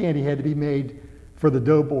 some of this candy had to be made for the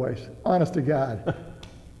Doughboys. Honest to God.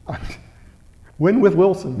 Win with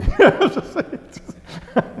Wilson.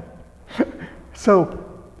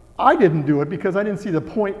 So I didn't do it because I didn't see the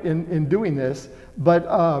point in doing this, but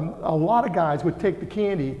a lot of guys would take the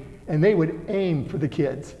candy and they would aim for the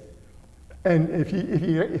kids. And if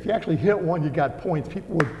you actually hit one, you got points,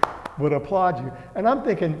 people would applaud you. And I'm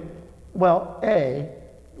thinking, well, A,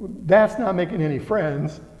 that's not making any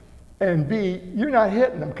friends, and B, you're not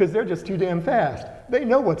hitting them because they're just too damn fast. They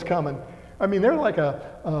know what's coming. I mean, they're like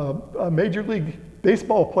a Major League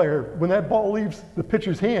Baseball player. When that ball leaves the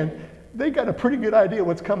pitcher's hand, they got a pretty good idea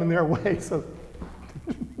what's coming their way. So,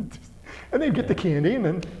 and they get the candy, and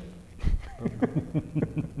then.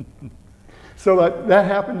 So that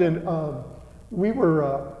happened, and we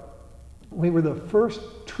were the first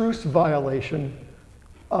truce violation,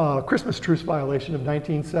 Christmas truce violation of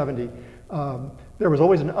 1970. There was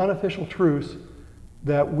always an unofficial truce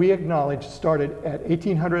that we acknowledged started at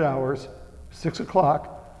 1800 hours, 6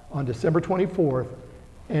 o'clock on December 24th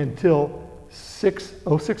until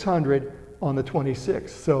 0600 on the 26th.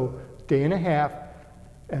 So day and a half,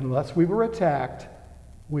 unless we were attacked,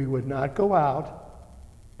 we would not go out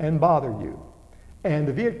and bother you. And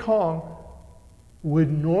the Viet Cong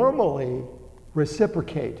would normally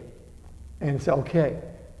reciprocate and say, okay,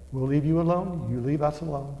 we'll leave you alone, you leave us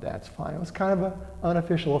alone, that's fine. It was kind of an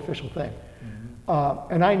unofficial, official thing.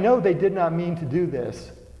 Mm-hmm. And I know they did not mean to do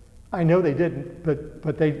this. I know they didn't,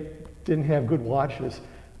 but they didn't have good watches.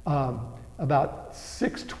 About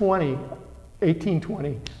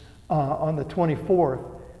 1820, on the 24th,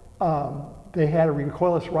 they had a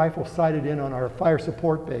recoilless rifle sighted in on our fire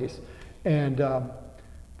support base. And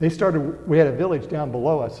we had a village down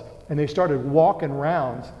below us, and they started walking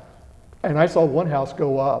rounds. And I saw one house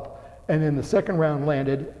go up, and then the second round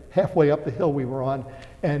landed halfway up the hill we were on,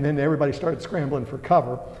 and then everybody started scrambling for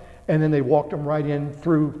cover. And then they walked them right in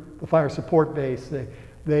through the fire support base.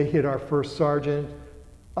 They hit our first sergeant,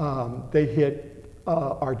 they hit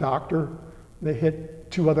our doctor, they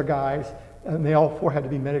hit 2 other guys, and they all 4 had to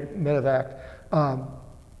be medevaced.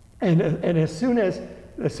 And as soon as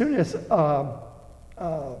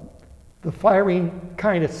the firing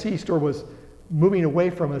kind of ceased or was moving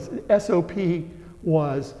away from us, SOP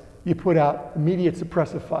was you put out immediate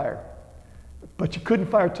suppressive fire. But you couldn't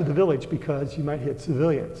fire to the village because you might hit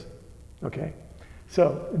civilians, okay?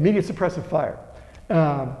 So immediate suppressive fire.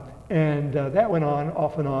 That went on,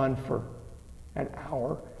 off and on for an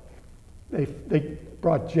hour. They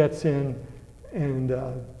brought jets in and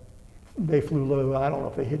they flew low. I don't know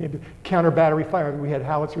if they hit him. Counter battery fire. We had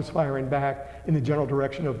howitzers firing back in the general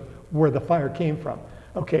direction of where the fire came from.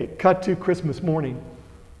 Okay, cut to Christmas morning.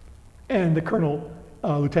 And the colonel,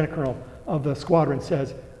 lieutenant colonel of the squadron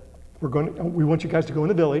says, we want you guys to go in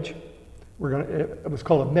the village. It was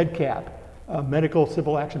called a MedCap, Medical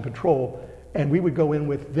Civil Action Patrol. And we would go in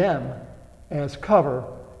with them as cover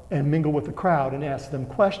and mingle with the crowd and ask them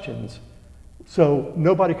questions. So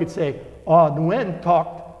nobody could say, oh, Nguyen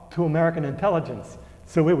talked to American intelligence.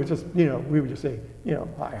 So it was just, we would just say,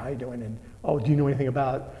 hi, how you doing? And, oh, do you know anything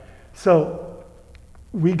about? So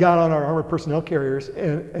we got on our armored personnel carriers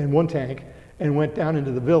and one tank and went down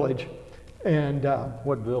into the village. And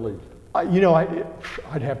what village?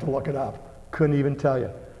 I'd have to look it up. Couldn't even tell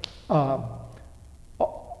you.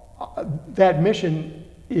 That mission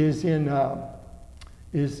is in a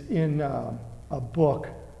book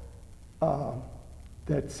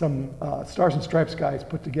that some Stars and Stripes guys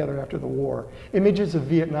put together after the war. Images of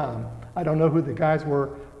Vietnam. I don't know who the guys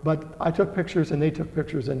were, but I took pictures and they took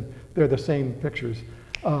pictures, and they're the same pictures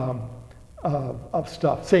of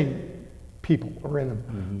stuff. Same people are in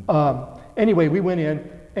them. Mm-hmm. Anyway, we went in,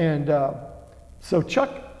 and so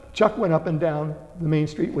Chuck went up and down the main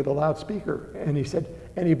street with a loudspeaker, and he said,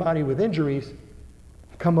 anybody with injuries,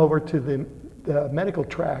 come over to the medical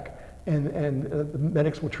track, and the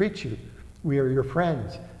medics will treat you. We are your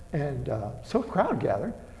friends. And so a crowd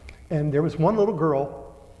gathered, and there was one little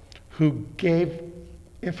girl who gave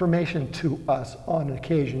information to us on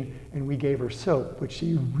occasion, and we gave her soap, which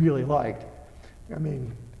she really liked. I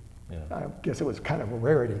mean, yeah. I guess it was kind of a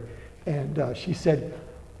rarity. And she said,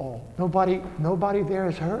 oh, nobody there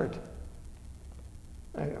is hurt.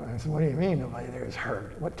 I said, what do you mean nobody there is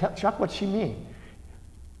hurt? Chuck, what's she mean?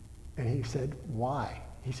 And he said, why?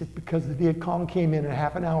 He said, because the Viet Cong came in a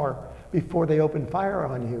half an hour before they opened fire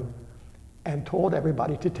on you and told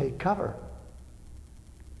everybody to take cover.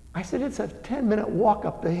 I said, it's a 10-minute walk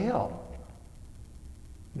up the hill.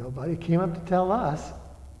 Nobody came up to tell us.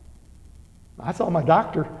 I saw my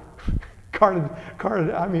doctor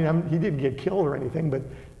carted. I mean, he didn't get killed or anything, but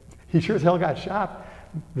he sure as hell got shot.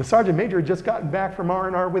 The sergeant major had just gotten back from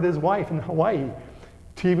R&R with his wife in Hawaii,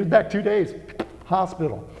 He was back 2 days,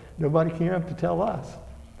 hospital. Nobody came up to tell us.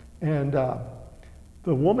 And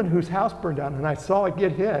the woman whose house burned down, and I saw it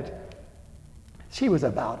get hit, she was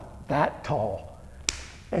about that tall.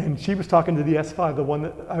 And she was talking to the S5, the one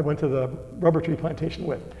that I went to the rubber tree plantation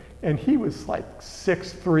with. And he was like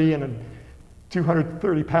 6'3" and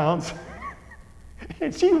 230 pounds.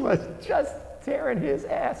 And she was just tearing his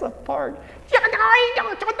ass apart.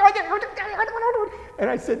 And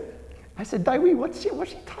I said, Daiwi, what's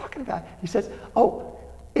she talking about? He says, oh,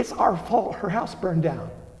 it's our fault her house burned down.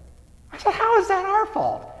 I said, how is that our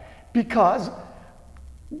fault? Because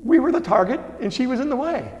we were the target and she was in the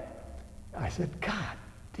way. I said, God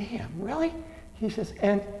damn, really? He says,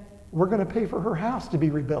 and we're going to pay for her house to be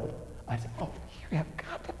rebuilt. I said, oh,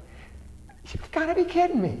 you've got to be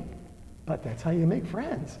kidding me. But that's how you make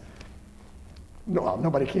friends. No, well,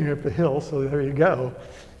 nobody came up the hill, so there you go.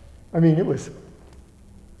 I mean, it was...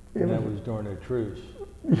 And that was during a truce.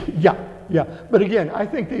 Yeah. But again, I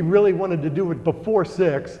think they really wanted to do it before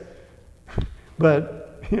 6.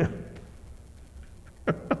 But, you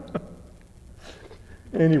know.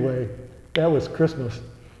 Anyway, that was Christmas.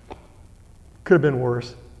 Could have been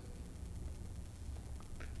worse.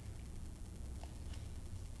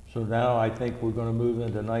 So now I think we're going to move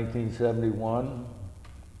into 1971.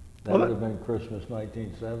 That would have been Christmas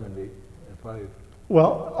 1970, if I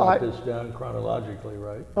got this down chronologically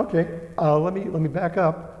right. Okay, let me back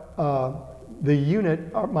up. The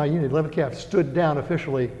unit, my unit, 11th Cav, stood down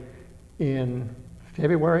officially in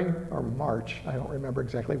February or March. I don't remember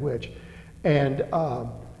exactly which. And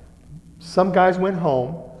some guys went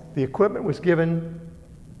home. The equipment was given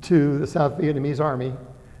to the South Vietnamese Army,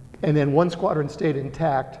 and then one squadron stayed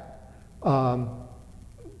intact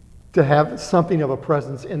to have something of a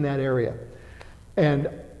presence in that area. And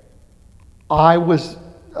I was,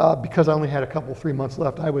 because I only had 3 months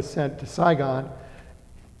left, I was sent to Saigon,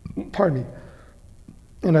 pardon me,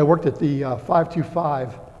 and I worked at the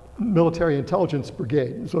 525 Military Intelligence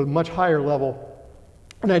Brigade, so a much higher level.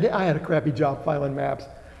 And I had a crappy job filing maps,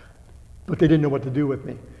 but they didn't know what to do with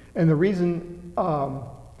me. And the reason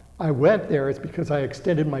I went there is because I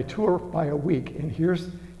extended my tour by a week, and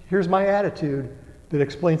here's my attitude that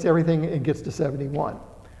explains everything and gets to 71.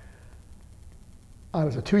 I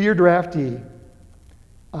was a 2-year draftee.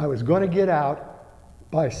 I was going to get out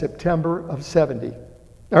by September of 70,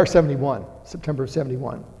 or 71, September of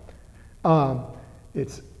 71.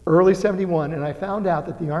 It's early 71, and I found out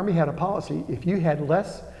that the Army had a policy: if you had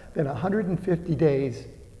less than 150 days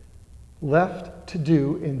left to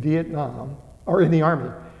do in Vietnam, or in the Army,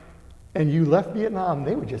 and you left Vietnam,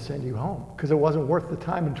 they would just send you home, because it wasn't worth the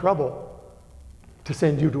time and trouble to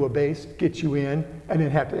send you to a base, get you in, and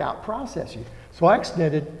then have to out-process you. So I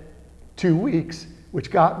extended 2 weeks,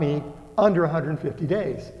 which got me under 150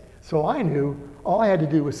 days. So I knew all I had to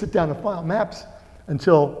do was sit down and file maps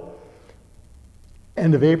until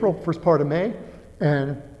end of April, first part of May,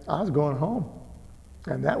 and I was going home.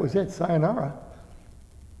 And that was it, sayonara.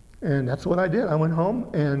 And that's what I did. I went home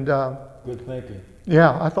and... Good thinking.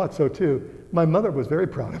 Yeah, I thought so too. My mother was very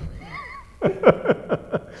proud of me.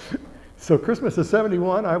 So Christmas of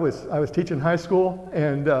 71, I was teaching high school,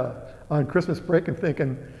 and on Christmas break and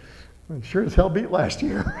thinking, I sure as hell beat last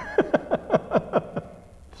year.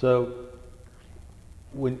 So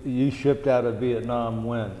when you shipped out of Vietnam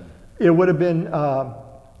when? It would have been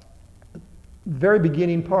very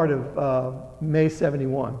beginning part of May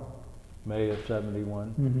 71. May of 71?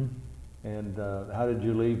 Mm-hmm. And how did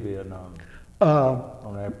you leave Vietnam?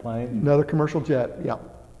 On an airplane? Another commercial jet, yeah.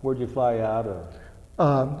 Where'd you fly out of?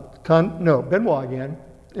 No, Benoit again.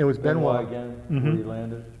 It was Benoit. Again, mm-hmm. Where you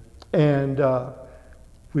landed? And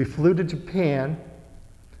we flew to Japan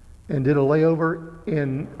and did a layover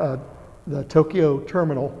in the Tokyo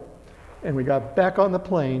terminal. And we got back on the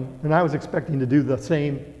plane, and I was expecting to do the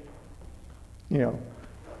same,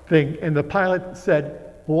 thing. And the pilot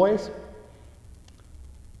said, "Boys,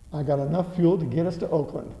 I got enough fuel to get us to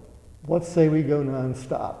Oakland. Let's say we go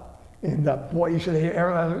nonstop." And boy, you should hear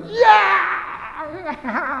everyone,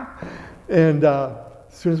 yeah! And as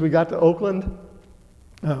soon as we got to Oakland,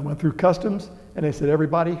 went through customs, and they said,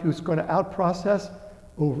 everybody who's going to out-process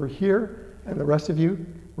over here, and the rest of you,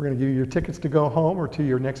 we're going to give you your tickets to go home or to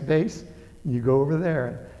your next base. You go over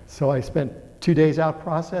there. So I spent 2 days out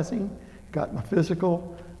processing, got my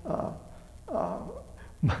physical.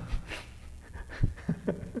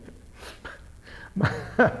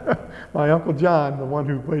 My Uncle John, the one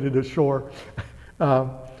who waited ashore,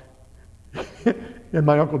 and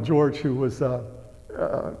my Uncle George, who was a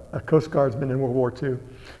Coast Guardsman in World War II,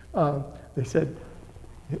 they said,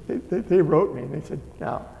 they wrote me, and they said,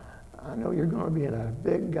 now, I know you're going to be in a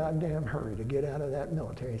big goddamn hurry to get out of that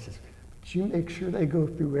military. He says, but you make sure they go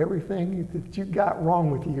through everything that you got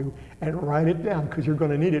wrong with you and write it down because you're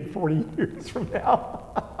going to need it 40 years from now.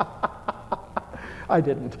 I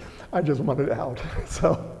didn't. I just wanted out.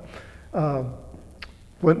 So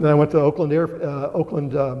then I went to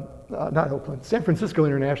San Francisco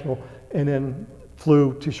International, and then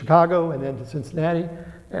flew to Chicago and then to Cincinnati.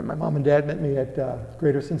 And my mom and dad met me at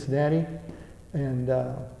Greater Cincinnati, and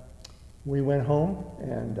we went home,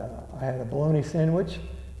 and I had a bologna sandwich,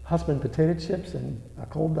 husband potato chips, and a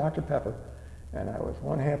cold Dr. Pepper, and I was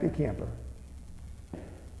one happy camper.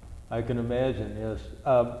 I can imagine, yes.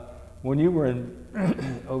 When you were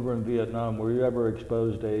over in Vietnam, were you ever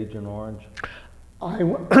exposed to Agent Orange? I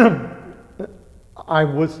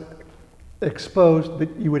was exposed,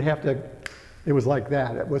 but you would have to, it was like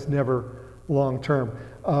that. It was never long term.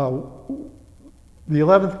 The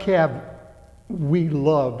 11th Cav, we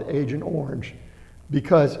loved Agent Orange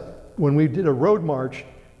because when we did a road march,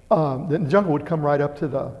 the jungle would come right up to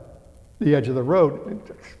the edge of the road and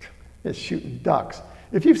it's shooting ducks.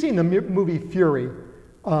 If you've seen the movie Fury,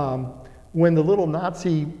 when the little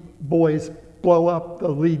Nazi boys blow up the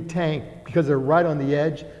lead tank because they're right on the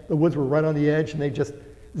edge, the woods were right on the edge, and they just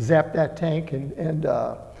zapped that tank and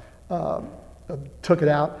took it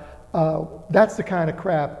out. That's the kind of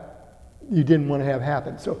crap you didn't want to have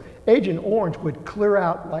happen. So Agent Orange would clear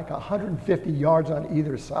out like 150 yards on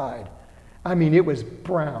either side. I mean, it was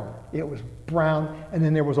brown. It was brown, and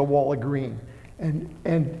then there was a wall of green.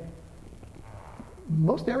 And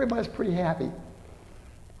most everybody's pretty happy.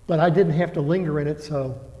 But I didn't have to linger in it,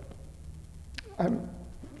 so I'm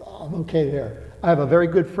okay there. I have a very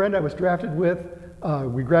good friend I was drafted with.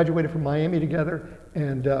 We graduated from Miami together,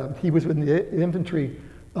 and he was in the infantry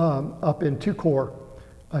up in 2 Corps.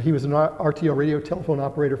 He was an RTO radio telephone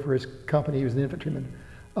operator for his company. He was an infantryman.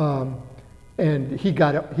 And he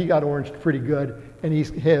got oranged pretty good, and he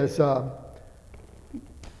has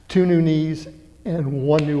 2 new knees and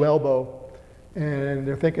 1 new elbow, and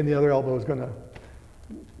they're thinking the other elbow is going to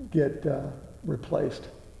get replaced.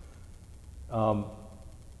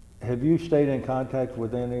 Have you stayed in contact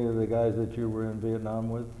with any of the guys that you were in Vietnam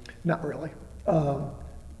with? Not really.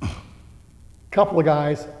 Couple of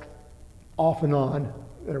guys, off and on.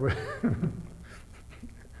 There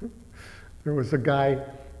was a guy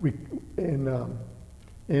in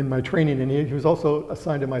my training, and he was also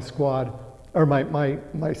assigned to my squad or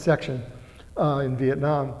my section in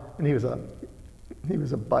Vietnam, and he was a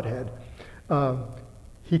butthead.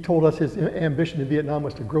 He told us his ambition in Vietnam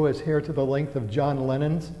was to grow his hair to the length of John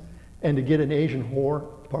Lennon's and to get an Asian whore,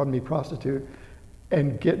 pardon me, prostitute,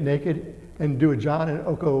 and get naked and do a John and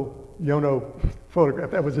Oko Yono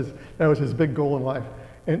photograph. That was his big goal in life.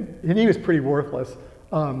 And he was pretty worthless.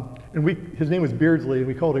 His name was Beardsley, and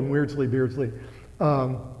we called him Weirdsley Beardsley.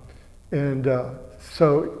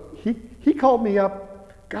 So he called me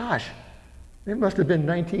up, gosh, it must have been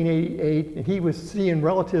 1988, and he was seeing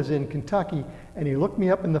relatives in Kentucky, and he looked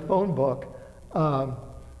me up in the phone book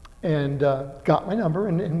and got my number,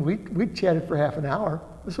 and we chatted for half an hour.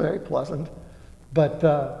 It was very pleasant. But,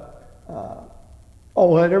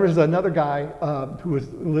 there was another guy who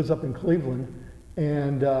lives up in Cleveland,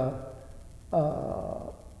 and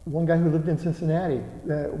one guy who lived in Cincinnati.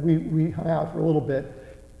 We hung out for a little bit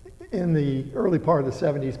in the early part of the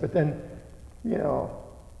 70s, but then,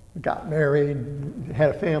 got married, had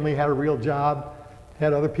a family, had a real job,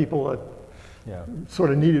 had other people that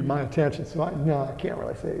sort of needed my attention. So I can't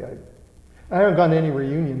really say. I haven't gone to any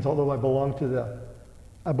reunions, although I belong to the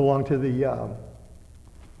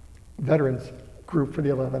veterans group for the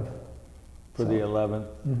 11th. For the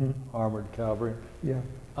 11th Armored Cavalry? Yeah.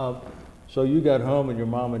 So you got home and your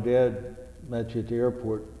mom and dad met you at the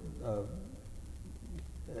airport.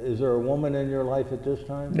 Is there a woman in your life at this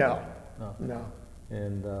time? No.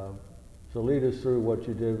 And so lead us through what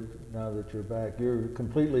you did now that you're back. You're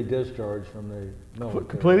completely discharged from the military.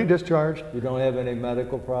 Completely discharged. You don't have any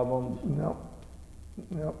medical problems? No,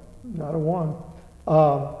 not a one.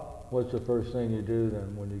 What's the first thing you do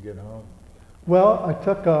then when you get home? Well, I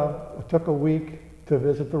took a week to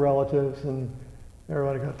visit the relatives, and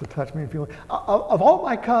everybody got to touch me and feel. Of all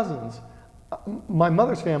my cousins, my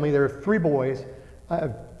mother's family, there are 3 boys.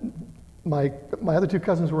 My other 2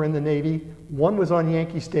 cousins were in the Navy. One was on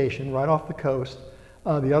Yankee Station right off the coast.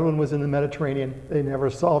 The other one was in the Mediterranean. They never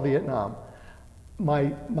saw Vietnam.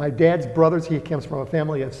 My dad's brothers, he comes from a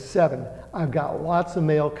family of 7. I've got lots of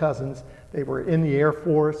male cousins. They were in the Air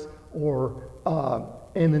Force or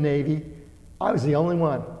in the Navy. I was the only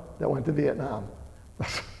one that went to Vietnam.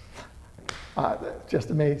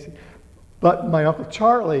 Just amazing. But my Uncle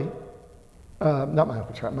Charlie, not my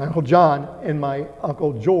Uncle Charlie, my Uncle John and my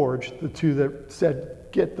Uncle George, the two that said,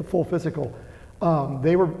 get the full physical,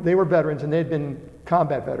 they were veterans, and they'd been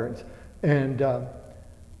combat veterans. And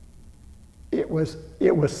it was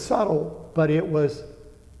subtle, but it was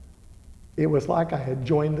like I had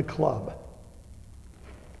joined the club.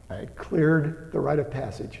 I had cleared the rite of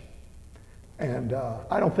passage. And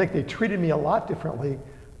I don't think they treated me a lot differently,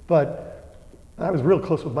 but I was real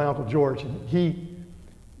close with my Uncle George, and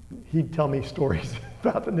he'd tell me stories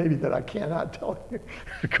about the Navy that I cannot tell you,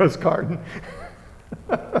 the Coast Guard and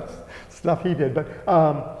stuff he did. But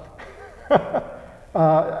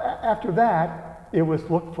after that, it was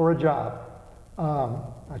look for a job.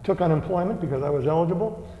 I took unemployment because I was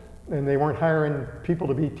eligible, and they weren't hiring people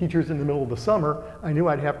to be teachers in the middle of the summer. I knew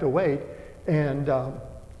I'd have to wait, and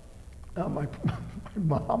my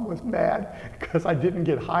mom was mad because I didn't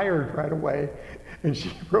get hired right away, and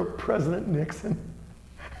she wrote President Nixon.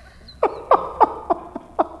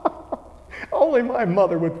 Only my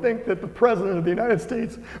mother would think that the President of the United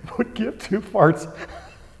States would give two farts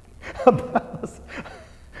about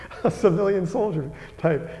a civilian soldier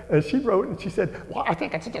type. And she wrote, and she said, well, I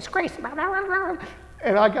think it's a disgrace.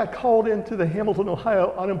 And I got called into the Hamilton,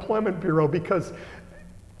 Ohio Unemployment Bureau because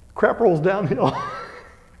crap rolls downhill.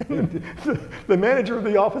 The manager of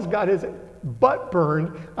the office got his butt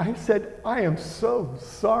burned. I said, I am so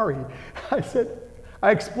sorry.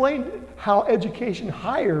 I explained how education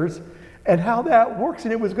hires and how that works,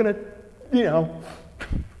 and it was going to,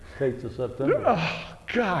 Take to September. Oh,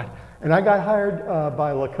 God. And I got hired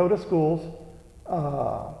by Lakota Schools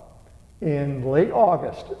in late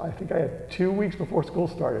August. I think I had 2 weeks before school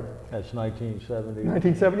started. That's 1970.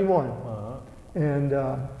 1971. And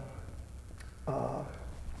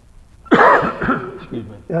excuse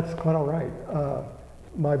me. that's quite all right.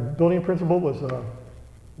 My building principal was a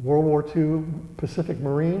World War II Pacific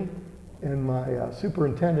Marine, and my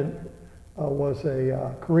superintendent was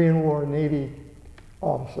a Korean War Navy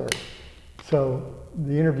officer. So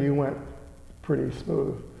the interview went pretty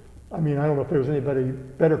smooth. I mean, I don't know if there was anybody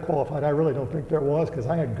better qualified. I really don't think there was, because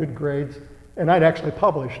I had good grades, and I'd actually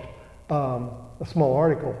published a small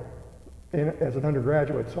article as an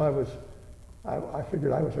undergraduate, so I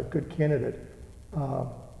figured I was a good candidate.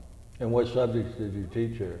 And what subjects did you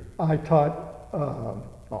teach here? I taught a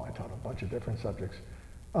bunch of different subjects.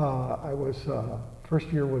 First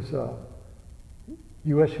year was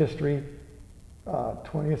U.S. history,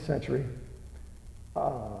 20th century,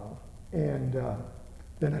 and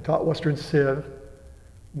then I taught Western Civ.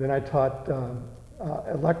 Then I taught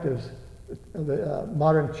electives,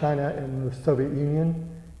 modern China and the Soviet Union,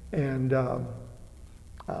 and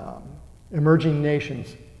emerging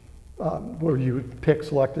nations, where you would pick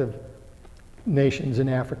selective nations in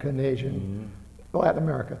Africa and Asia and Latin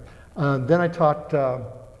America. Then I taught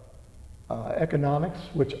economics,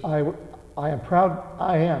 which I am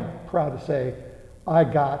proud to say I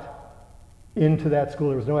got into that school.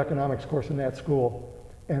 There was no economics course in that school,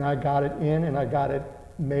 and I got it in, and I got it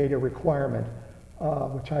made a requirement,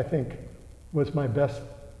 which I think was my best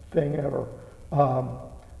thing ever.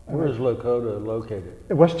 Where is Lakota located?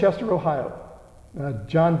 In Westchester, Ohio.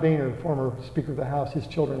 John Boehner, former Speaker of the House, his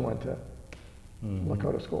children went to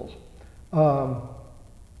Lakota schools.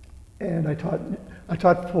 And I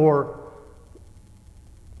taught for,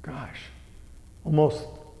 gosh, almost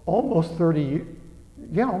 30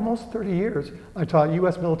 years. I taught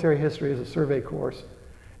U.S. military history as a survey course.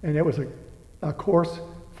 And it was a course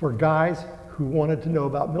for guys who wanted to know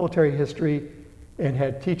about military history and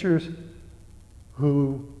had teachers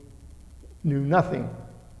who knew nothing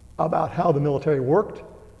about how the military worked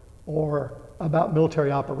or about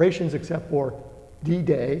military operations except for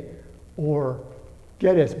D-Day or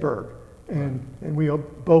Gettysburg. And we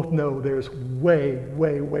both know there's way,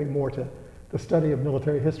 way, way more to the study of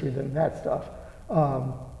military history than that stuff.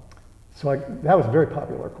 So that was a very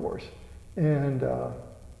popular course. And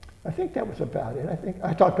I think that was about it.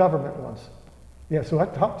 I taught government once. Yeah, so I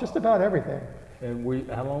taught just about everything. And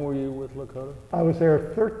how long were you with Lakota? I was there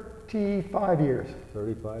 35 years.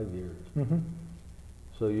 35 years. Mm-hmm.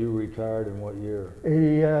 So you retired in what year?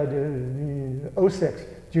 06,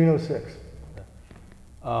 June 06.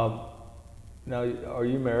 Now, are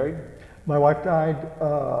you married? My wife died,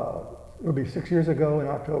 it'll be 6 years ago in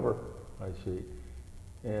October. I see.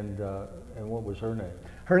 And what was her name?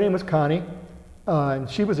 Her name was Connie, and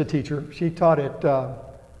she was a teacher. She taught at,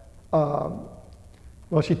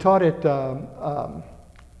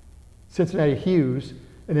 Cincinnati Hughes,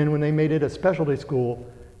 and then when they made it a specialty school,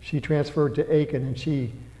 she transferred to Aiken, and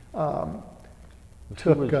she She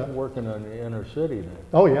was working on the inner city then.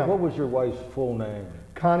 Oh, yeah. What was your wife's full name?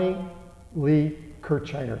 Connie Lee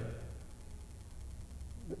Kirchheiner.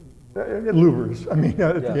 Lubbers, I mean,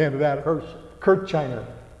 at the end of that. Kurt Shiner.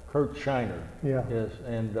 Kurt Shiner. Yeah. Yes,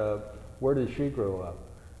 and where did she grow up?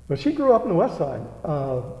 Well, she grew up in the West Side,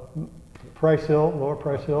 Price Hill, Lower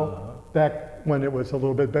Price Hill, back when it was a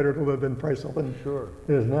little bit better to live in Price Hill than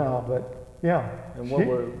it is now, but yeah. And what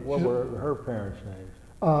were her parents' names?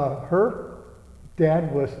 Her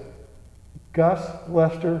dad was Gus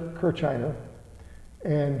Lester Kirchheiner,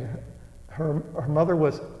 and her mother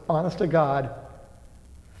was, honest to God,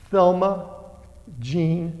 Thelma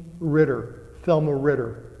Jean Ritter. Thelma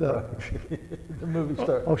Ritter. The movie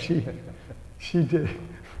star. Oh, she did.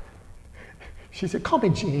 She said, "Call me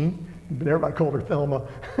Jean," but everybody called her Thelma.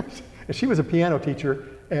 And she was a piano teacher,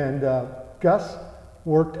 and Gus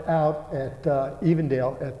worked out at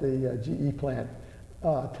Evendale at the GE plant,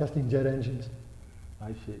 testing jet engines.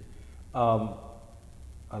 I see.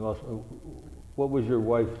 I lost. What was your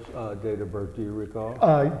wife's date of birth? Do you recall?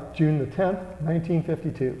 June the 10th,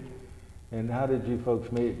 1952. And how did you folks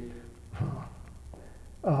meet?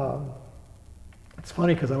 It's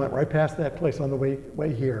funny because I went right past that place on the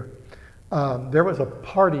way here. There was a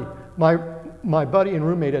party. My buddy and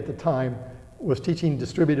roommate at the time was teaching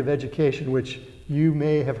distributive education, which you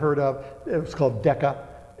may have heard of. It was called DECA,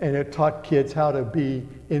 and it taught kids how to be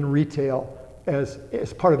in retail as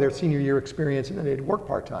part of their senior year experience, and then they'd work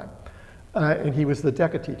part-time. And he was the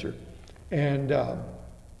DECA teacher. And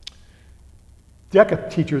DECA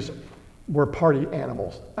teachers were party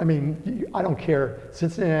animals. I mean, I don't care,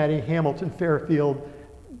 Cincinnati, Hamilton, Fairfield,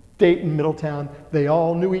 Dayton, Middletown, they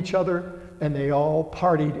all knew each other, and they all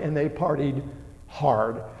partied, and they partied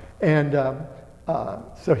hard. And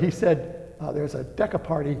so he said, there's a DECA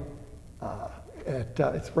party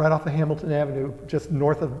it's right off of Hamilton Avenue, just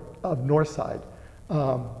north of Northside.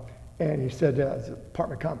 And he said, it's an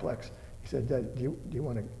apartment complex. He said, do you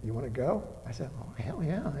want to go? I said, oh, hell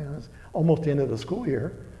yeah. You know, it was almost the end of the school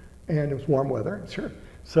year, and it was warm weather, sure.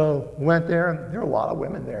 So went there, and there were a lot of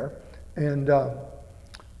women there. And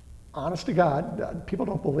honest to God, people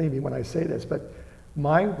don't believe me when I say this, but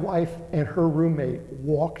my wife and her roommate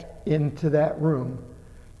walked into that room,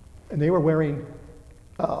 and they were wearing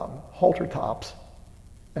halter tops,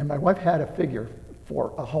 and my wife had a figure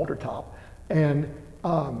for a halter top. And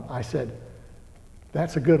I said,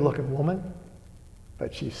 that's a good-looking woman,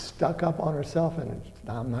 but she's stuck up on herself, and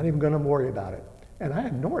I'm not even going to worry about it. And I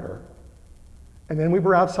ignored her. And then we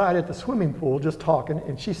were outside at the swimming pool just talking,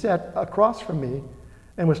 and she sat across from me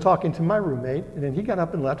and was talking to my roommate, and then he got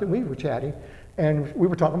up and left, and we were chatting, and we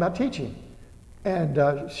were talking about teaching. And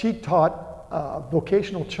she taught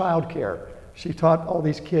vocational childcare. She taught all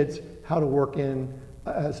these kids how to work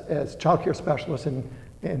as child care specialists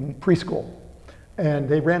in preschool. And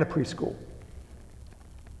they ran a preschool.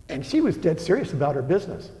 And she was dead serious about her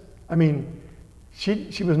business. I mean,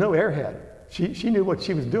 she was no airhead. She knew what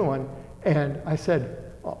she was doing. And I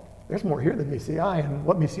said, well, there's more here than meets the eye. And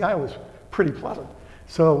what meets the eye was pretty pleasant.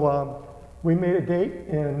 So we made a date,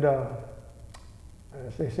 and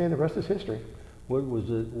as they say, the rest is history. What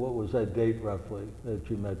was that date roughly that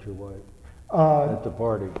you met your wife at the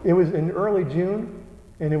party? It was in early June,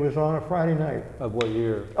 and it was on a Friday night. Of what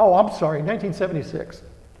year? Oh, I'm sorry, 1976.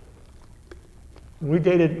 We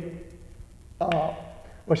dated, well,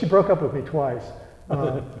 she broke up with me twice.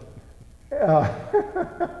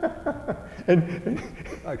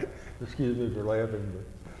 Excuse me for laughing, but.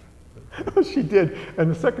 She did,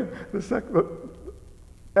 and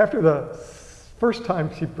after the first time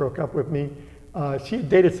she broke up with me, she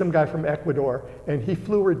dated some guy from Ecuador, and he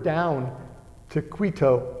flew her down to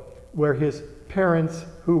Quito, where his parents,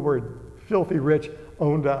 who were filthy rich,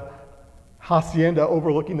 owned a hacienda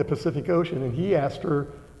overlooking the Pacific Ocean, and he asked her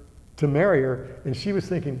to marry her, and she was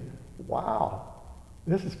thinking, wow,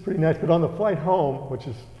 this is pretty nice. But on the flight home, which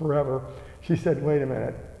is forever, she said, wait a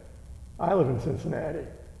minute, I live in Cincinnati.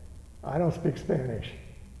 I don't speak Spanish.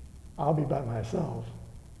 I'll be by myself.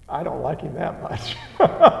 I don't like him that much.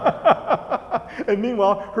 And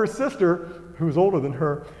meanwhile, her sister, who was older than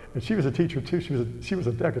her, and she was a teacher too, she was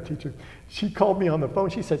a DECA teacher, she called me on the phone.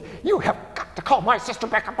 She said, you have got to call my sister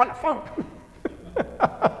back up on the phone.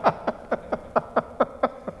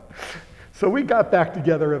 So we got back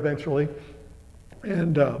together eventually.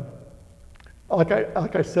 And like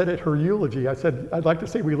I said at her eulogy, I said, I'd like to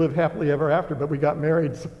say we lived happily ever after, but we got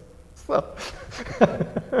married. So.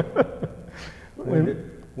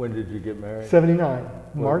 When did you get married? 79,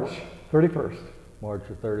 March 31st. March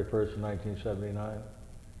the 31st, 1979.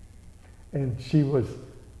 And she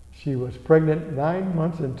was pregnant 9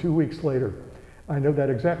 months and 2 weeks later. I know that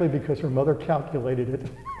exactly because her mother calculated it.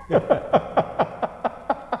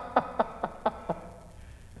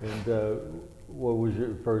 And what was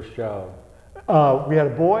your first child? We had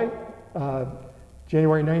a boy,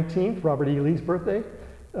 January 19th, Robert E. Lee's birthday.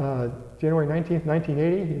 January 19th,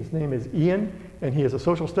 1980. His name is Ian, and he is a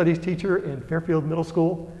social studies teacher in Fairfield Middle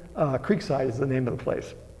School. Creekside is the name of the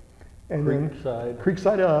place. And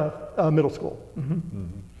Creekside Middle School. Mm-hmm.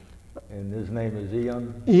 Mm-hmm. And his name is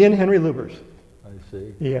Ian? Ian Henry Lubbers. I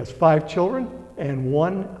see. He has 5 children and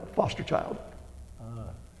 1 foster child.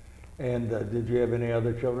 And did you have any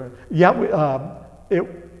other children? Yeah,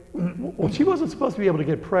 well, she wasn't supposed to be able to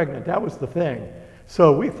get pregnant. That was the thing.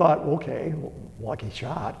 So we thought, okay, lucky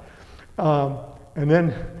shot. And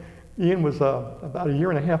then Ian was about a year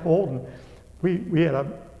and a half old, and we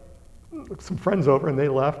had some friends over, and they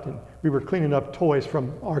left, and we were cleaning up toys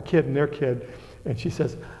from our kid and their kid, and she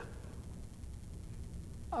says,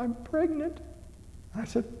 "I'm pregnant." I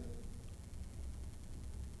said,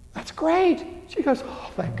 "That's great." She goes,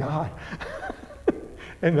 "Oh, thank God."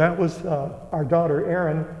 And that was our daughter,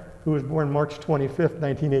 Erin, who was born March 25th,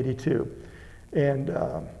 1982. And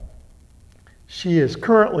she is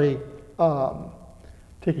currently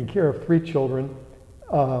taking care of 3 children,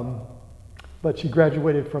 but she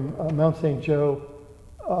graduated from Mount St. Joe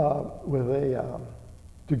with a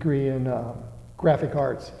degree in graphic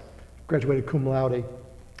arts, graduated cum laude.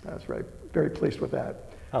 I was very pleased with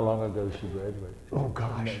that. How long ago did she graduate? Oh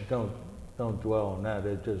gosh. Don't dwell on that.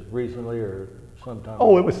 It just recently or sometime?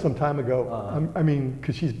 Oh, it was some time ago. I mean,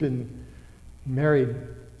 because she's been married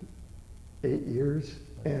 8 years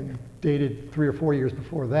and dated 3 or 4 years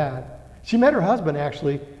before that. She met her husband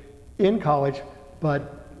actually in college,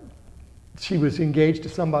 but she was engaged to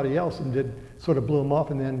somebody else and sort of blew him off,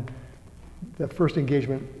 and then the first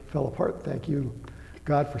engagement fell apart. Thank you,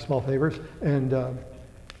 God, for small favors. And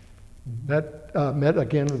met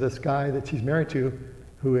again with this guy that she's married to,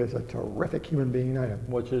 who is a terrific human being.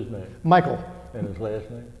 What's his name? Michael. And his last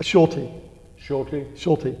name? Schulte. Schulte?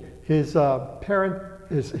 Schulte. His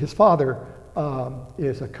his father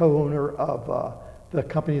is a co-owner of the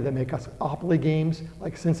company that make us Opoly games,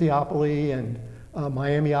 like Cincinnati and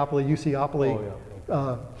Miami-opoly, UC-opoly. Oh,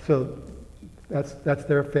 yeah. So that's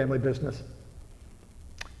their family business.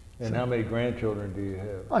 And how many grandchildren do you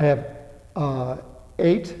have? I have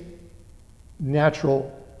 8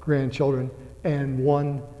 natural grandchildren and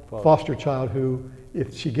 1 foster child who,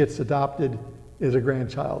 if she gets adopted, is a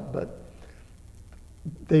grandchild. But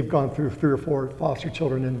they've gone through 3 or 4 foster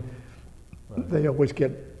children, and they always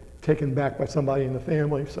get taken back by somebody in the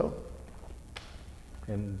family. So.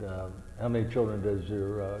 And how many children does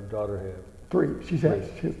your daughter have? 3. She has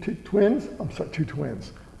 2 twins. I'm sorry, 2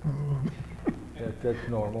 twins. That's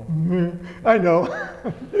normal. I know.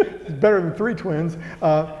 It's better than 3 twins.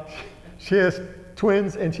 She has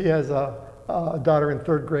twins, and she has a daughter in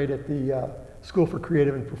 3rd grade at the School for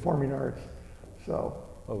Creative and Performing Arts. So.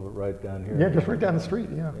 Over right down here. Yeah, just right down the street.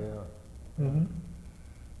 Yeah. Yeah.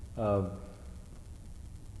 Mm-hmm.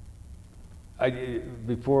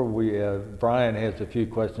 Before Brian has a few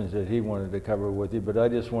questions that he wanted to cover with you, but I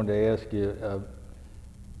just wanted to ask you,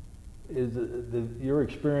 is your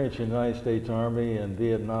experience in the United States Army and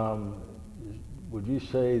Vietnam, would you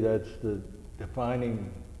say that's the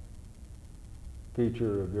defining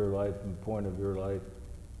feature of your life and point of your life?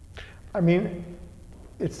 I mean,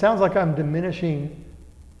 it sounds like I'm diminishing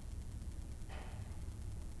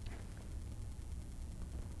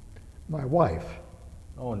my wife.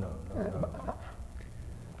 Oh, no.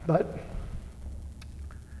 But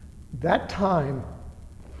that time,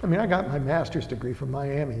 I mean, I got my master's degree from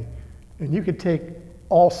Miami, and you could take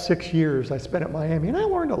all 6 years I spent at Miami, and I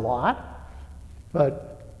learned a lot.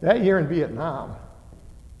 But that year in Vietnam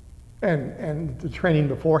and the training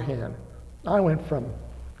beforehand, I went from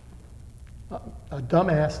a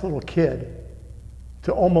dumbass little kid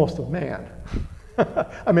to almost a man.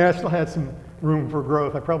 I mean, I still had some room for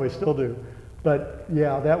growth. I probably still do. But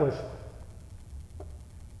yeah, that was.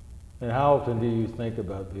 And how often do you think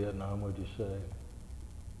about Vietnam, would you say?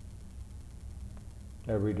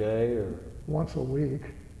 Every day or? Once a week.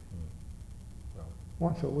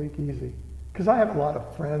 Once a week, easy. Because I have a lot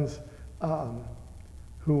of friends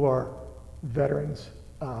who are veterans.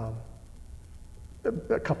 A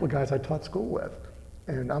couple of guys I taught school with.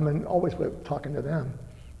 And I'm always talking to them.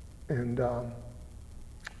 And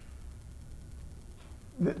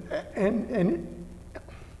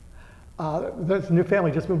there's a new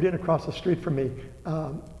family just moved in across the street from me,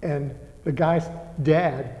 and the guy's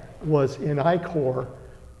dad was in I Corps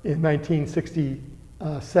in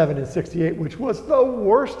 1967 and 68, which was the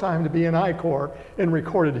worst time to be in I Corps in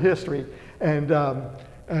recorded history. And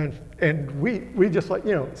we just, like,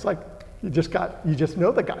 you know, it's like you just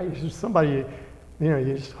know the guy. He's just somebody,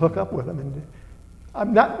 you just hook up with him.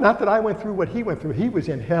 And not that I went through what he went through. He was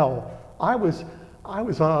in hell I was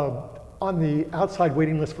on the outside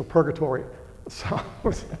waiting list for purgatory, so it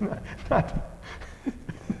was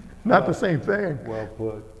not the same thing. Well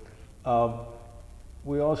put.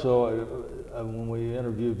 We also, when we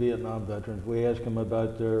interview Vietnam veterans, we ask them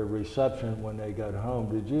about their reception when they got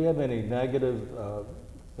home. Did you have any negative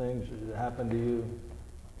things that happened to you?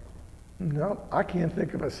 No, I can't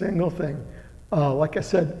think of a single thing. Like I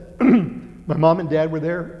said, my mom and dad were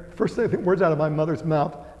there. First words out of my mother's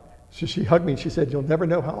mouth, she hugged me and she said, "You'll never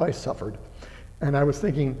know how I suffered." And I was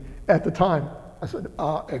thinking at the time, I said,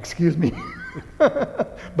 excuse me.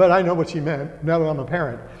 But I know what she meant now that I'm a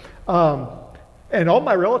parent. And all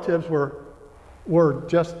my relatives were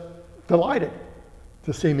just delighted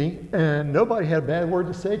to see me, and nobody had a bad word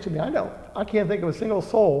to say to me. I can't think of a single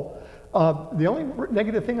soul. The only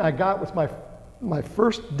negative thing I got was my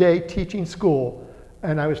first day teaching school,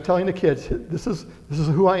 and I was telling the kids, this is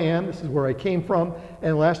who I am, this is where I came from,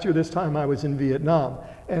 and last year this time I was in Vietnam.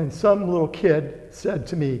 And some little kid said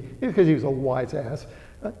to me, because he was a wise ass,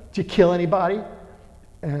 "Did you kill anybody?"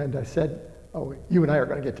 And I said, "Oh, you and I are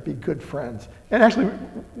going to get to be good friends." And actually,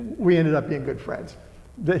 we ended up being good friends.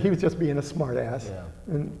 He was just being a smart ass. Yeah.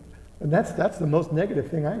 And that's the most negative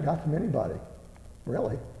thing I got from anybody,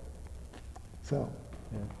 really. So.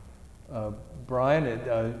 Yeah. Brian,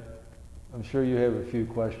 I'm sure you have a few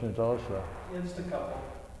questions also. Yeah, just a couple.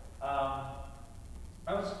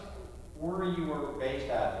 Where you were based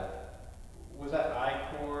at, was that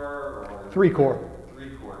I-Corps or? 3 Corps.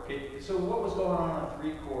 3 Corps. Okay. So what was going on in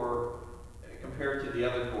 3 Corps compared to the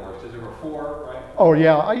other corps? Because there were 4, right? Oh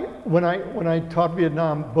yeah, when I taught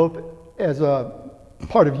Vietnam, both as a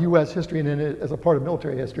part of U.S. history and then as a part of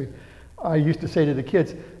military history, I used to say to the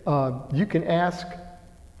kids, you can ask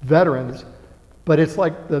veterans, but it's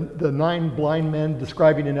like the 9 blind men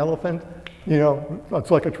describing an elephant. You know, it's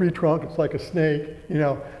like a tree trunk, it's like a snake. You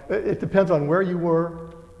know, it depends on where you were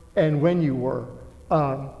and when you were.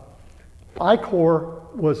 I-Corps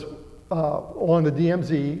was on the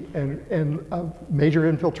DMZ and a major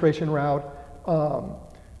infiltration route.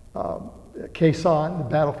 Khe Sanh, the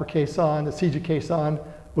battle for Khe Sanh, the siege of Khe Sanh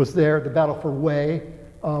was there. The battle for Hue,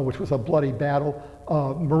 which was a bloody battle.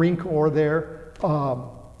 Marine Corps there.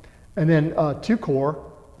 And then 2 Corps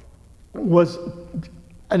was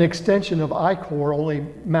an extension of I-Corps, only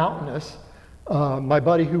mountainous. My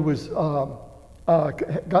buddy who was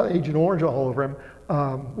got Agent Orange all over him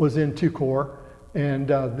was in 2 Corps, and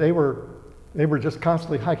they were just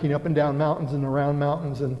constantly hiking up and down mountains and around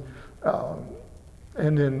mountains and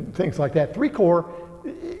then things like that. 3 Corps,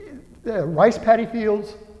 rice paddy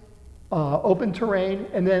fields, open terrain,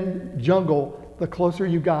 and then jungle the closer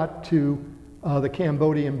you got to the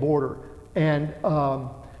Cambodian border. And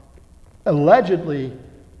allegedly,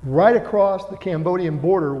 right across the Cambodian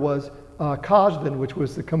border was Cosden, which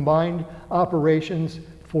was the combined operations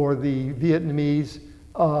for the Vietnamese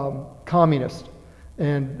communists.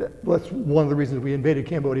 And that's one of the reasons we invaded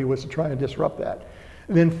Cambodia, was to try and disrupt that.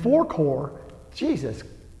 And then 4 Corps, Jesus,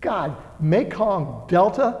 God, Mekong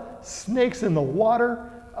Delta, snakes in the water.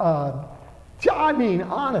 I mean,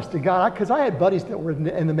 honest to God, because I had buddies that were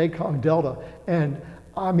in the Mekong Delta, and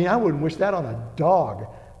I mean, I wouldn't wish that on a dog.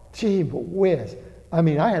 Gee, but whiz. I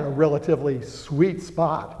mean, I had a relatively sweet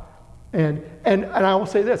spot. And I will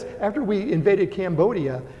say this, after we invaded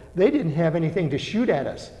Cambodia, they didn't have anything to shoot at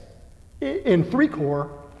us. In 3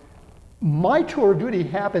 Corps, my tour of duty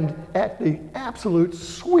happened at the absolute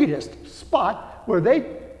sweetest spot where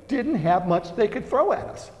they didn't have much they could throw at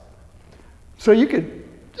us. So you could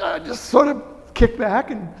just sort of kick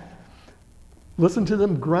back and listen to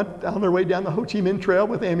them grunt on their way down the Ho Chi Minh Trail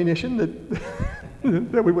with ammunition that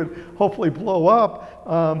that we would hopefully blow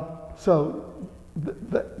up. So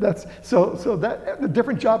the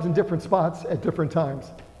different jobs in different spots at different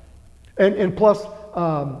times, and plus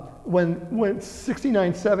when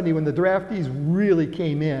 69, 70, when the draftees really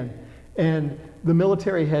came in, and the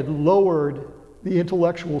military had lowered the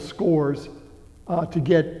intellectual scores to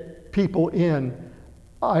get people in.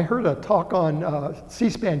 I heard a talk on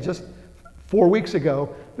C-SPAN just 4 weeks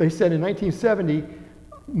ago. They said in 1970,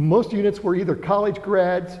 most units were either college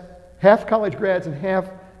grads, half college grads and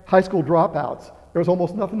half high school dropouts. There was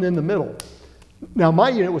almost nothing in the middle. Now my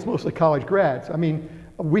unit was mostly college grads. I mean,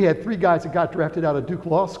 we had 3 guys that got drafted out of Duke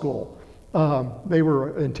Law School. They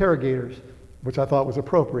were interrogators, which I thought was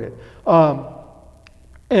appropriate.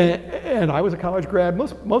 And I was a college grad.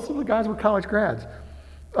 Most of the guys were college grads.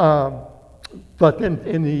 But then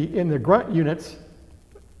in the grunt units,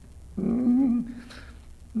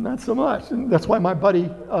 not so much. And that's why my buddy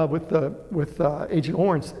with Agent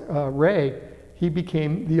Orange, Ray, he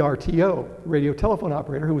became the RTO, radio telephone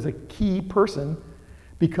operator, who was a key person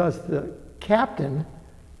because the captain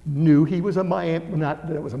knew he was a Miami, not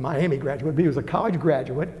that it was a Miami graduate, but he was a college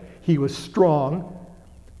graduate. He was strong,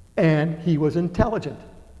 and he was intelligent.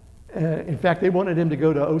 In fact, they wanted him to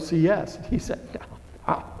go to OCS. He said,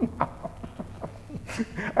 no,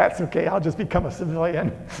 that's okay, I'll just become a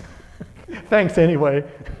civilian. Thanks anyway.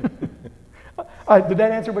 Did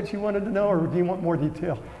that answer what you wanted to know, or do you want more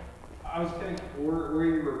detail? I was kind of, where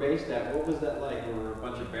you were based at, what was that like? Were there a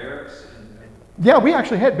bunch of barracks? Yeah, we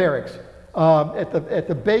actually had barracks. At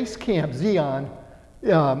the base camp, Zion,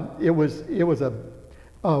 we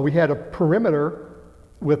had a perimeter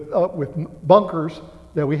with bunkers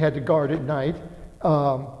that we had to guard at night,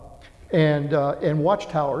 and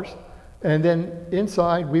watchtowers. And then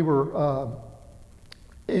inside we were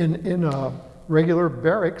in regular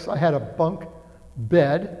barracks. I had a bunk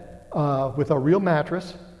bed with a real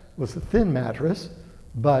mattress. It was a thin mattress,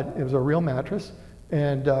 but it was a real mattress.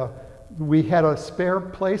 And we had a spare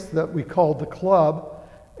place that we called the club,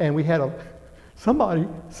 and we had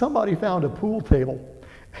somebody found a pool table.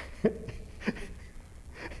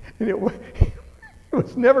 And it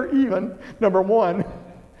was never even, number one.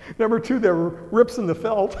 Number two, there were rips in the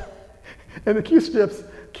felt, and the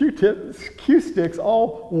Q-sticks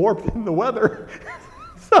all warped in the weather.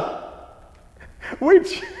 So we'd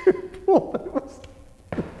shoot pool.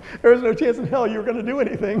 There was no chance in hell you were going to do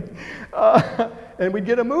anything. And we'd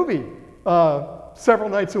get a movie several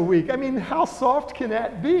nights a week. I mean, how soft can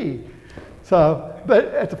that be? So, but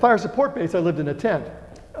at the fire support base, I lived in a tent.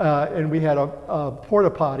 And we had a porta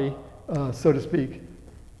potty, so to speak.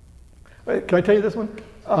 Can I tell you this one?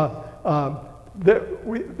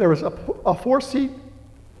 There was a four-seat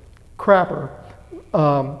crapper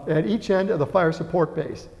at each end of the fire support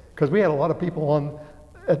base, because we had a lot of people on.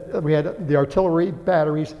 We had the artillery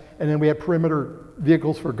batteries, and then we had perimeter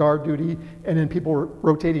vehicles for guard duty, and then people were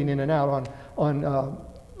rotating in and out on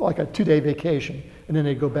like a 2-day vacation, and then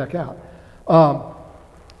they'd go back out.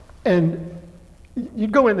 And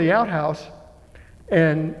you'd go in the outhouse,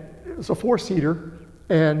 and it was a 4-seater,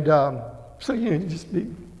 and so you'd just be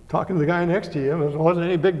talking to the guy next to you. It wasn't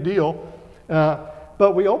any big deal.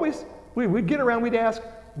 But we'd get around, we'd ask,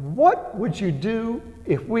 what would you do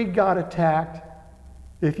if we got attacked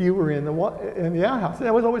if you were in the outhouse?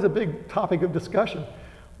 That was always a big topic of discussion.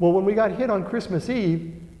 Well, when we got hit on Christmas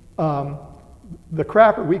Eve, the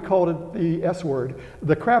crapper, we called it the S word,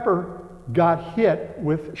 the crapper got hit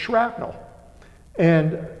with shrapnel.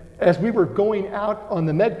 And as we were going out on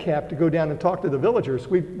the med cap to go down and talk to the villagers,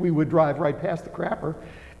 we would drive right past the crapper,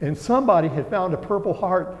 and somebody had found a Purple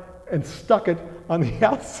Heart and stuck it on the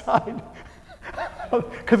outside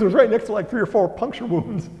because it was right next to like 3 or 4 puncture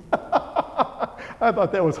wounds. I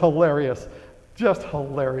thought that was hilarious, just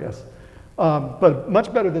hilarious. But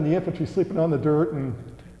much better than the infantry sleeping on the dirt and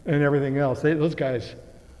everything else. Those guys.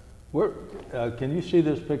 Can you see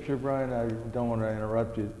this picture, Brian? I don't want to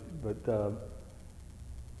interrupt you, but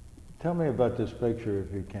tell me about this picture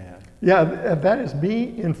if you can. Yeah, that is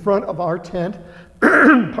me in front of our tent.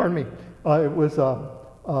 Pardon me. It was a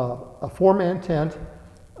 4-man tent.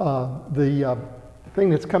 The thing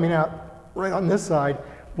that's coming out right on this side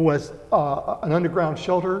was an underground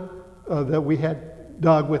shelter that we had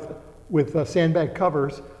dug with sandbag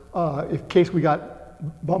covers in case we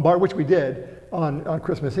got bombarded, which we did on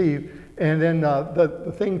Christmas Eve. And then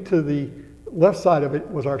the thing to the left side of it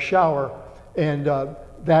was our shower. And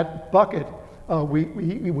that bucket,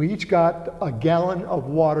 we each got a gallon of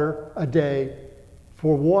water a day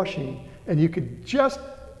for washing. And you could just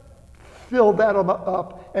fill that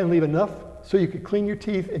up and leave enough so you could clean your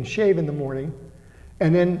teeth and shave in the morning.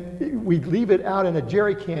 And then we'd leave it out in a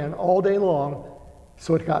jerry can all day long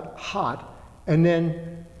so it got hot. And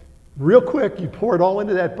then real quick, you pour it all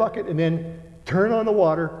into that bucket and then turn on the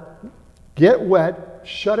water, get wet,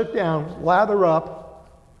 shut it down, lather up,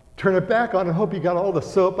 turn it back on and hope you got all the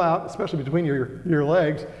soap out, especially between your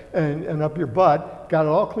legs and up your butt, got it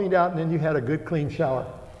all cleaned out, and then you had a good clean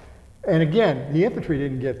shower. And again, the infantry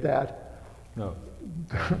didn't get that. No.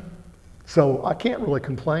 So I can't really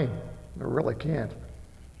complain. I really can't.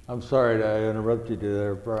 I'm sorry that I interrupted you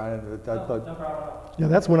there, Brian. But I thought. No problem. Yeah,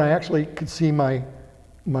 that's when I actually could see my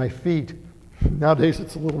feet. Nowadays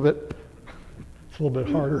it's a little bit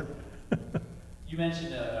harder. You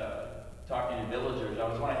mentioned talking to villagers. I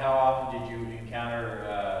was wondering, how often did you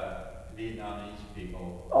encounter Vietnamese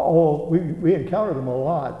people? Oh, we encountered them a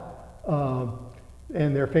lot.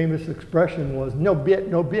 And their famous expression was, no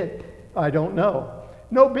bit, I don't know.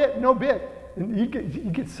 No bit. And you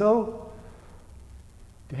get so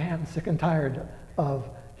damn sick and tired of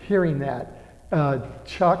hearing that.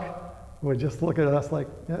 Chuck would just look at us like,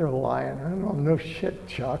 they're lying. I don't know, no shit,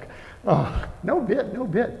 Chuck. No bit, no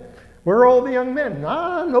bit. Where are all the young men?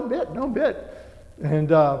 Ah, no bit, no bit. And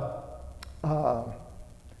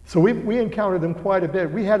so we encountered them quite a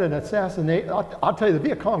bit. We had an assassination. I'll tell you, the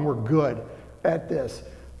Viet Cong were good at this.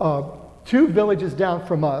 2 villages down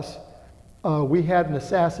from us, we had an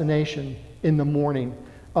assassination in the morning.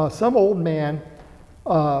 Some old man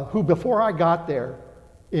who, before I got there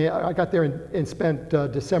and spent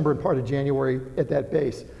December and part of January at that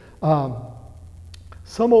base.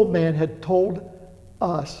 Some old man had told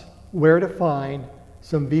us where to find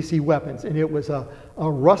some VC weapons, and it was a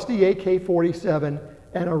rusty AK-47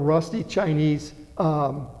 and a rusty Chinese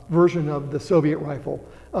version of the Soviet rifle,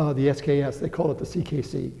 the SKS. They called it the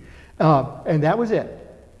CKC. And that was it.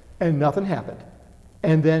 And nothing happened.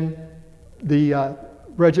 And then the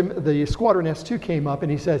regiment, the squadron S2 came up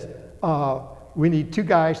and he says, we need 2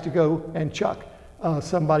 guys to go and chuck.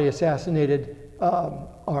 Somebody assassinated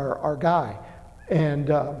our guy.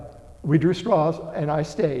 And we drew straws and I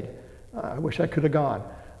stayed. I wish I could have gone.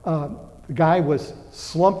 The guy was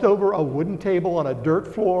slumped over a wooden table on a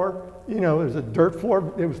dirt floor. You know, there's a dirt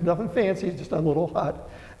floor. There was nothing fancy, just a little hut.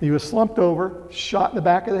 He was slumped over, shot in the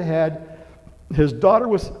back of the head. His daughter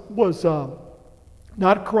was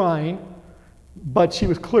not crying, but she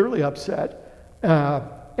was clearly upset.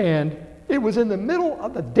 And it was in the middle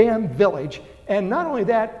of the damn village. And not only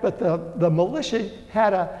that, but the militia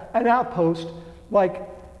had an outpost like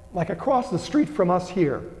across the street from us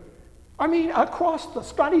here. I mean,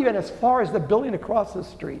 not even as far as the building across the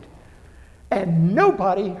street. And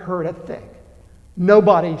nobody heard a thing.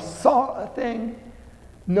 Nobody saw a thing.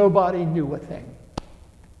 Nobody knew a thing.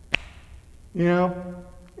 You know?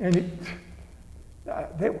 And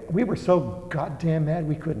we were so goddamn mad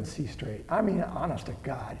we couldn't see straight. I mean, honest to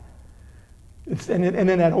God. And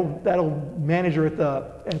then that old manager at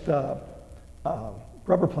the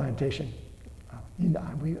rubber plantation. You know,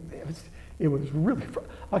 it was really.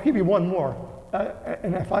 I'll give you one more,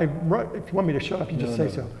 and if you want me to shut up, you just say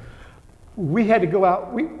so. We had to go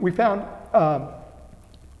out. We found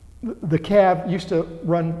the Cav used to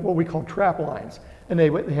run what we call trap lines, and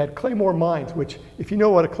they had claymore mines. Which, if you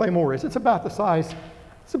know what a claymore is, it's about the size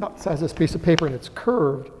of this piece of paper, and it's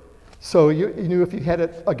curved. So you knew if you had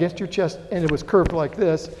it against your chest and it was curved like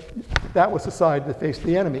this, that was the side that faced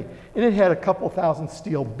the enemy. And it had a couple thousand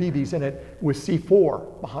steel BBs in it with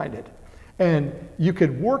C4 behind it. And you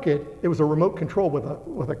could work it. It was a remote control with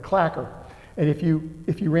a clacker. And if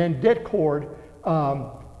you ran dead cord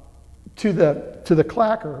to the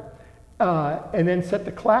clacker and then set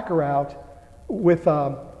the clacker out with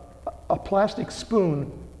a plastic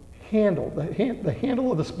spoon handle, the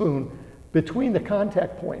handle of the spoon between the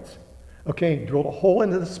contact points. Okay, drilled a hole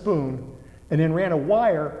into the spoon and then ran a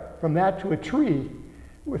wire from that to a tree.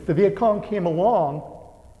 If the Viet Cong came along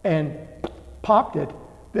and popped it,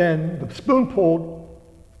 then the spoon pulled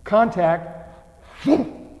contact,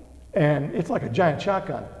 and it's like a giant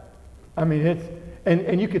shotgun. I mean,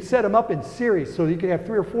 and you could set them up in series so you could have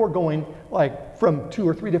 3 or 4 going like from 2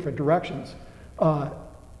 or 3 different directions.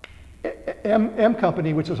 M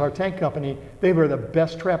Company, which was our tank company, they were the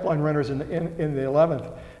best trapline runners in the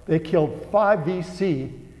 11th. They killed 5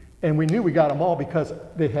 VC, and we knew we got them all because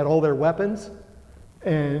they had all their weapons,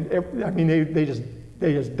 and I mean they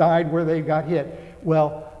just died where they got hit.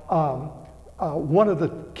 Well, one of the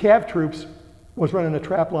Cav troops was running a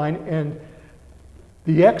trap line, and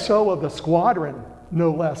the XO of the squadron,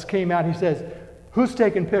 no less, came out. He says, "Who's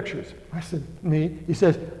taking pictures?" I said, "Me." He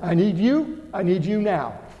says, I need you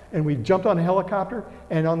now." And we jumped on a helicopter,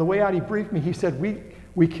 and on the way out he briefed me. He said,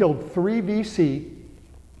 we killed 3 VC,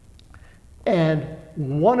 and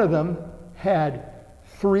one of them had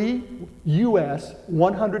 3 US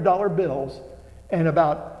 $100 bills and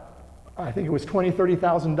about, I think it was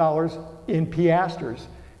 $20,000-$30,000 in piastres.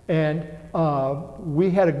 And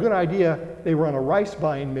we had a good idea. They were on a rice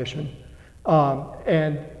buying mission,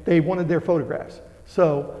 and they wanted their photographs.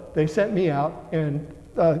 So they sent me out, and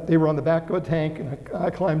they were on the back of a tank, and I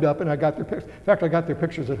climbed up and I got their pictures. In fact, I got their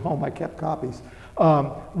pictures at home. I kept copies.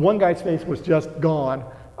 One guy's face was just gone,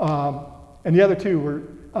 and the other 2 were,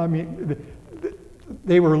 I mean,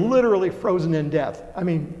 they were literally frozen in death. I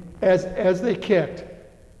mean, as they kicked,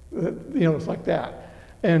 you know, it's like that.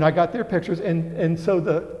 And I got their pictures, and so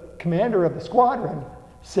the commander of the squadron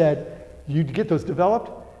said, you get those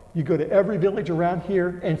developed, you go to every village around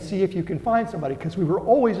here and see if you can find somebody, because we were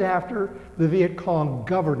always after the Viet Cong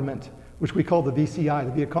government, which we call the VCI,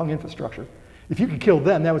 the Viet Cong infrastructure. If you could kill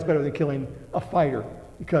them, that was better than killing a fighter,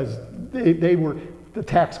 because they were the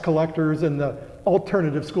tax collectors and the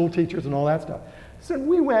alternative school teachers and all that stuff. So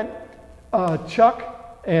we went,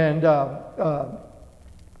 Chuck and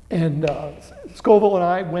Scoville and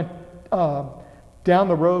I went down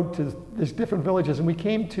the road to these different villages, and we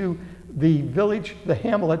came to the village, the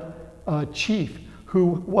hamlet chief,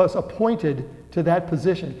 who was appointed to that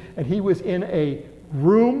position. And he was in a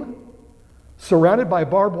room surrounded by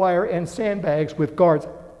barbed wire and sandbags with guards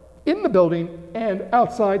in the building and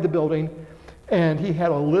outside the building. And he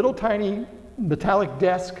had a little tiny metallic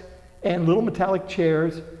desk and little metallic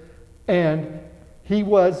chairs. And he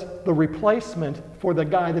was the replacement for the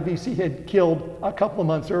guy the VC had killed a couple of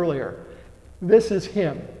months earlier. This is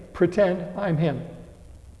him. Pretend I'm him.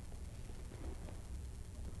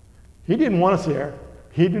 He didn't want us there.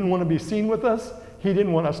 He didn't want to be seen with us. He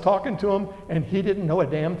didn't want us talking to him, and he didn't know a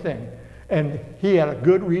damn thing. And he had a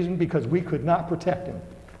good reason, because we could not protect him.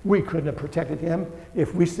 We couldn't have protected him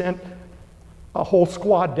if we sent a whole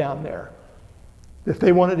squad down there. If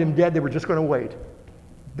they wanted him dead, they were just going to wait.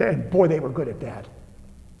 And boy, they were good at that.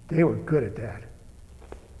 They were good at that.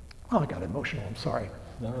 Oh, I got emotional. I'm sorry.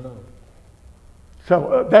 No.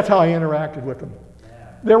 So that's how I interacted with them.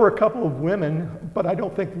 There were a couple of women, but I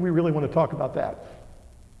don't think we really want to talk about that.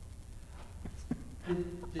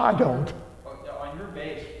 I don't. On your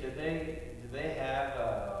base, did they have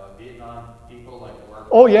Vietnam people like work?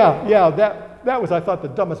 Oh yeah. That was, I thought, the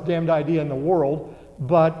dumbest damned idea in the world.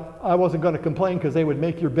 But I wasn't going to complain, because they would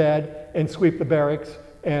make your bed and sweep the barracks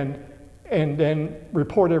and then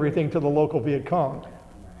report everything to the local Viet Cong.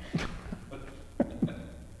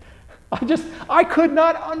 I could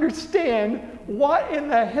not understand what in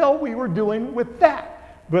the hell we were doing with that.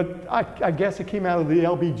 But I guess it came out of the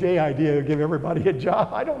LBJ idea to give everybody a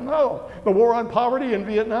job. I don't know. The war on poverty in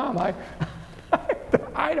Vietnam.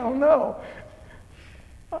 I don't know.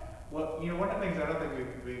 Well, one of the things I don't think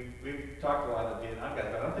we've talked a lot of Vietnam guys,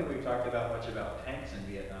 but I don't think we've talked about much about tanks in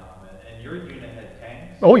Vietnam. And your unit had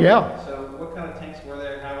tanks. Oh yeah. So what kind of tanks were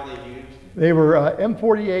there? How were they used? They were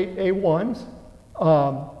M48A1s.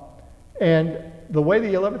 And the way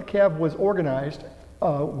the 11th Cav was organized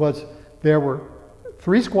was there were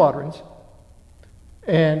 3 squadrons,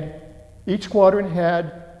 and each squadron had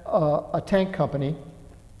a tank company,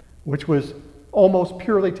 which was almost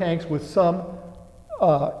purely tanks with some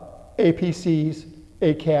APCs,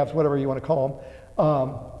 ACAVs, whatever you want to call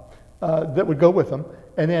them, that would go with them.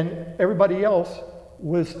 And then everybody else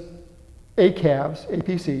was ACAVs,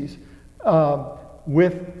 APCs,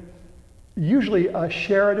 with usually a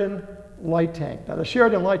Sheridan light tank. Now, the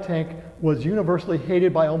Sheridan light tank was universally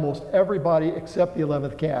hated by almost everybody except the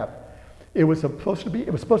 11th Cav. It was supposed to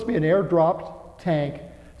be an air-dropped tank,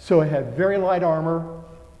 so it had very light armor.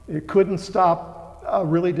 It couldn't stop a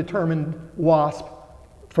really determined wasp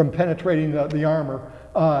from penetrating the armor.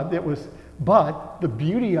 But the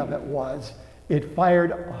beauty of it was it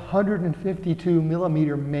fired a 152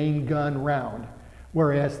 millimeter main gun round,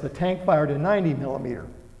 whereas the tank fired a 90 millimeter.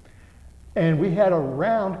 And we had a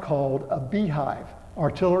round called a beehive.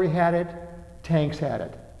 Artillery had it, tanks had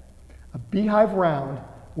it. A beehive round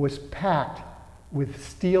was packed with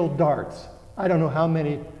steel darts. I don't know how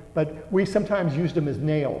many, but we sometimes used them as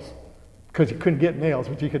nails, because you couldn't get nails,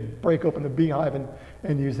 but you could break open the beehive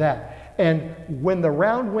and use that. And when the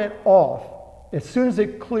round went off, as soon as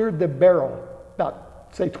it cleared the barrel, about,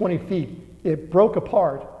 say, 20 feet, it broke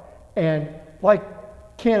apart, and like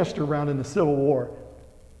canister round in the Civil War,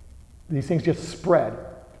 these things just spread.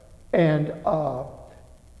 And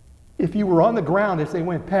if you were on the ground as they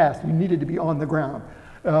went past, you needed to be on the ground.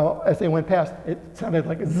 As they went past, it sounded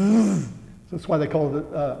like a zzz. So that's why they call it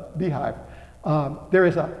a beehive.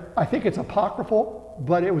 I think it's apocryphal,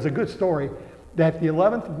 but it was a good story, that the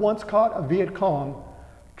 11th once caught a Viet Cong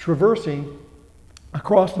traversing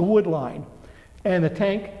across the wood line. And the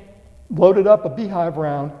tank loaded up a beehive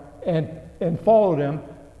round and followed him,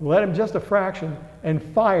 led him just a fraction, and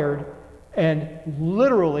fired, and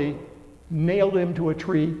literally nailed him to a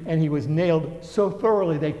tree, and he was nailed so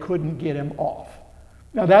thoroughly they couldn't get him off.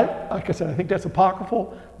 Now that, like I said, I think that's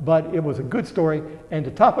apocryphal, but it was a good story. And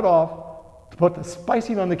to top it off, to put the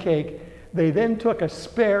spicing on the cake, they then took a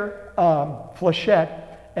spare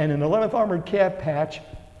flechette and an 11th Armored Cav patch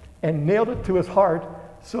and nailed it to his heart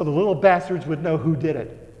so the little bastards would know who did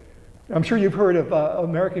it. I'm sure you've heard of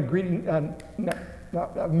American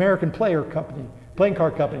playing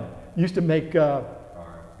card company. Used to make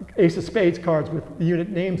Ace of Spades cards with the unit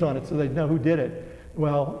names on it so they'd know who did it.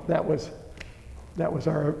 Well, that was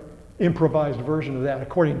our improvised version of that,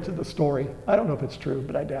 according to the story. I don't know if it's true,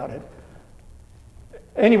 but I doubt it.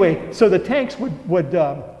 Anyway, so the tanks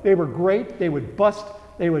they were great. They would bust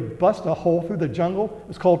a hole through the jungle. It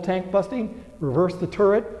was called tank busting. Reverse the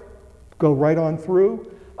turret, go right on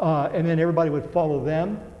through, and then everybody would follow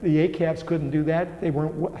them. The ACAVs couldn't do that. They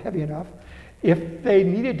weren't heavy enough. If they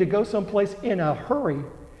needed to go someplace in a hurry,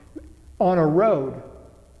 on a road,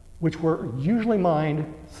 which were usually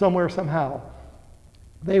mined somewhere somehow,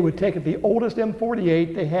 they would take the oldest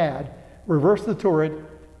M48 they had, reverse the turret,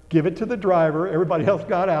 give it to the driver, everybody else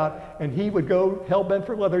got out, and he would go hell-bent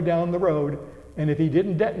for leather down the road, and if he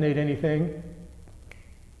didn't detonate anything,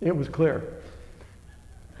 it was clear.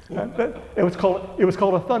 It was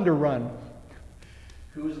called a thunder run.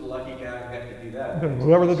 Who was the lucky guy who got to do that?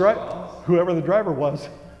 Whoever the driver was.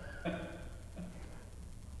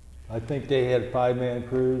 I think they had 5-man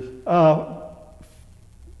crews.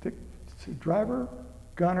 Driver,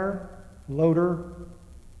 gunner, loader.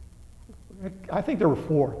 I think there were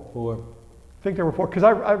 4. 4. I think there were 4, because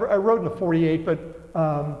I rode in the 48, but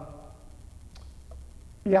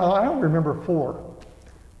yeah, I don't remember 4.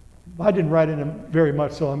 I didn't ride in them very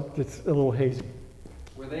much, so it's a little hazy.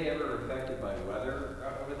 Were they ever affected by weather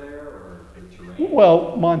over there, or the terrain?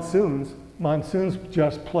 Well, monsoons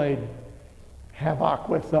just played havoc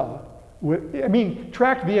with, I mean,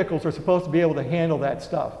 tracked vehicles are supposed to be able to handle that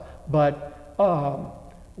stuff, but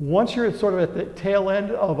once you're sort of at the tail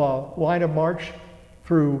end of a line of march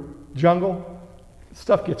through jungle,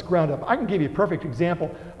 stuff gets ground up. I can give you a perfect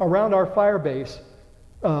example. Around our fire base,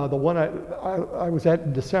 the one I was at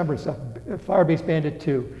in December and stuff, Firebase Bandit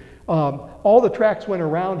 2, all the tracks went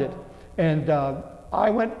around it, and I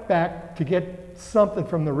went back to get something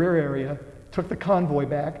from the rear area, took the convoy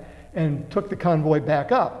back, and took the convoy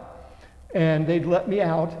back up. And they'd let me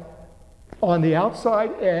out on the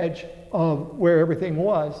outside edge of where everything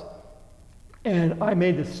was, and I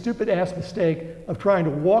made the stupid ass mistake of trying to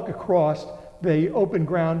walk across the open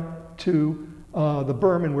ground to the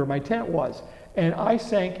berm where my tent was. And I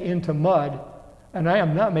sank into mud, and I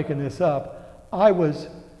am not making this up. I was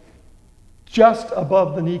just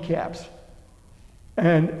above the kneecaps.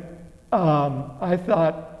 And I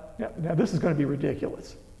thought, now this is going to be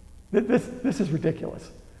ridiculous. This is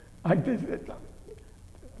ridiculous.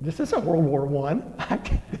 This isn't World War I.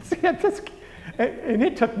 And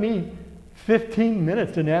it took me 15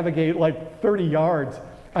 minutes to navigate like 30 yards.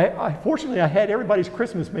 Fortunately, I had everybody's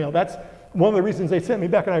Christmas mail. That's one of the reasons they sent me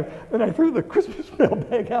back, and I threw the Christmas mail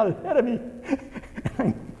bag out ahead of me.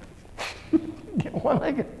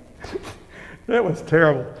 That was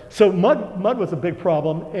terrible. So mud was a big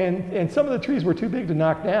problem, and some of the trees were too big to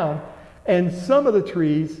knock down, and some of the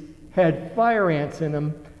trees had fire ants in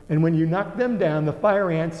them, and when you knocked them down, the fire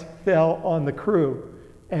ants fell on the crew,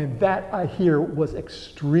 and that, I hear, was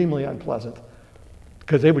extremely unpleasant,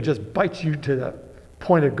 because they would just bite you to the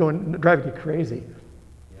point of driving you crazy.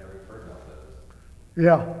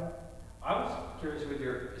 Yeah. I was curious with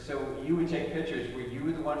so you would take pictures. Were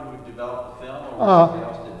you the one who developed the film, or somebody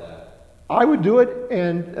else did that? I would do it,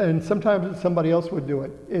 and sometimes somebody else would do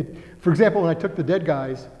it. For example, when I took the dead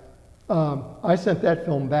guys, I sent that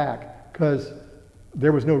film back because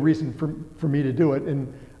there was no reason for me to do it.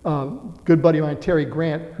 And good buddy of mine, Terry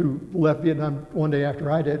Grant, who left Vietnam one day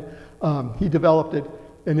after I did, he developed it,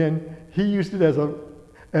 and then he used it as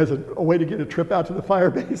a way to get a trip out to the fire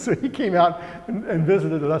base. So he came out and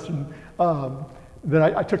visited us, and then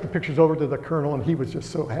I took the pictures over to the colonel, and he was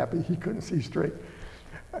just so happy he couldn't see straight.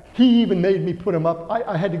 He even made me put him up.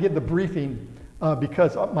 I had to give the briefing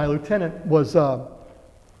because my lieutenant was on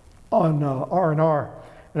R&R,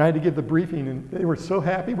 and I had to give the briefing, and they were so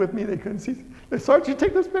happy with me they couldn't see. They said, "Sergeant, did you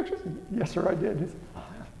take those pictures?" "Yes, sir, I did." He said, "Oh,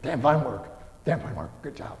 damn fine work. Damn fine work.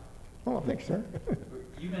 Good job." "Oh, thanks, sir."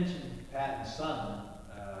 You mentioned Patton's son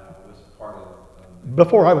was part of...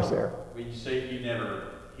 Before I was there. When you say he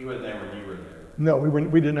wasn't there when you were there. No,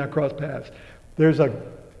 we did not cross paths. There's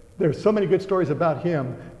so many good stories about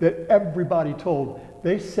him that everybody told.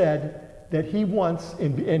 They said that he once,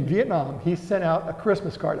 in Vietnam, he sent out a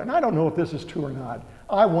Christmas card. And I don't know if this is true or not.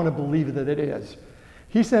 I want to believe that it is.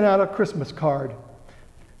 He sent out a Christmas card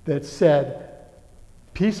that said,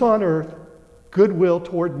 "Peace on earth, goodwill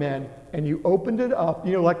toward men." And you opened it up,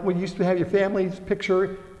 like when you used to have your family's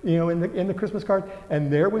picture, in the Christmas card.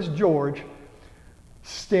 And there was George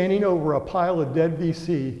standing over a pile of dead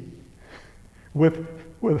VC with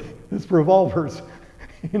his revolvers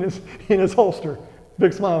in his holster,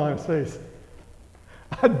 big smile on his face.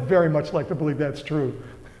 I'd very much like to believe that's true,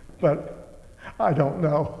 but I don't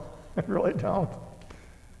know. I really don't.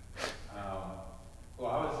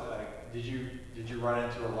 Did you run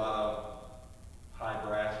into a lot of high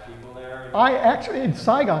brass people there? I actually, in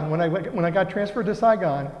Saigon, when I got transferred to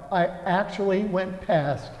Saigon, I actually went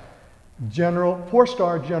past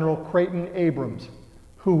Four-Star General Creighton Abrams,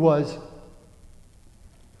 who was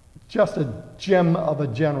just a gem of a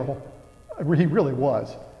general. He really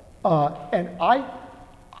was. And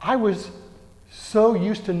I was so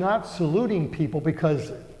used to not saluting people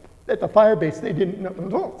because at the fire base, they didn't know,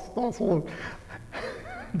 don't salute.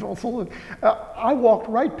 Don't salute. I walked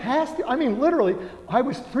right past, I mean, literally, I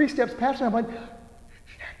was 3 steps past and I went,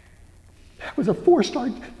 that was a 4-star,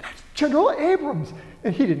 that's General Abrams.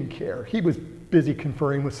 And he didn't care. He was busy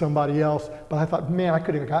conferring with somebody else, but I thought, man, I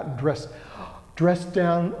could have gotten dressed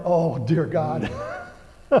down, oh, dear God.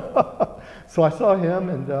 So I saw him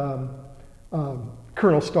and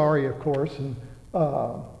Colonel Starry, of course, and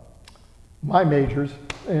my majors,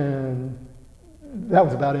 and that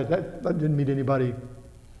was about it. I didn't meet anybody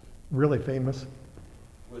really famous.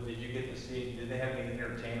 Well, did you get to see, did they have any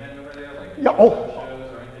entertainment over there? Like Yeah,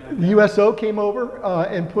 shows or anything like the USO came over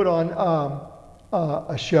and put on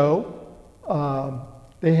a show.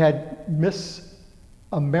 They had Miss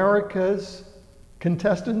America's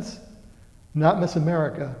contestants, not Miss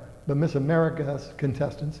America, but Miss America's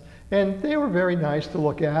contestants. And they were very nice to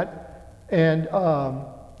look at. And of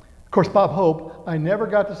course, Bob Hope, I never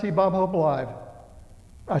got to see Bob Hope live.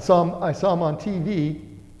 I saw him on TV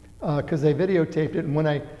because they videotaped it. And when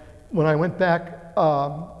I went back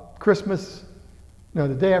the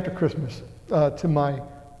day after Christmas to my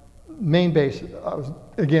main base, I was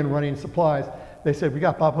again running supplies. They said, we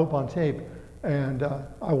got Bob Hope on tape. And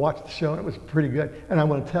I watched the show and it was pretty good. And I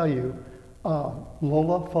want to tell you,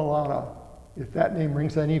 Lola Falana, if that name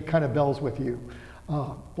rings any kind of bells with you,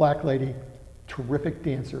 black lady, terrific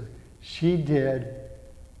dancer. She did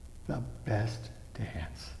the best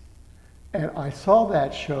dance. And I saw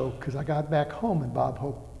that show because I got back home and Bob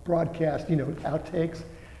Hope broadcast, outtakes.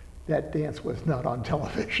 That dance was not on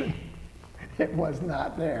television. It was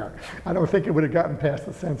not there. I don't think it would have gotten past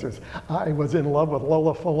the censors. I was in love with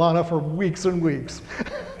Lola Falana for weeks and weeks.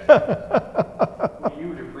 Well, you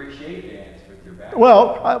would appreciate dance with your back.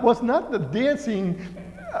 Well, it was not the dancing,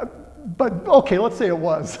 but okay, let's say it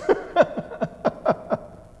was.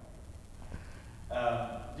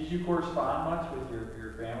 Did you correspond much with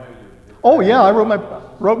your family? Oh yeah, I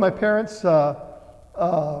wrote my parents.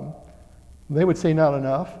 They would say not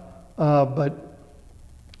enough, but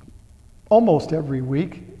almost every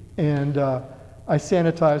week, and I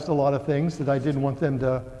sanitized a lot of things that I didn't want them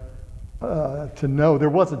to know. There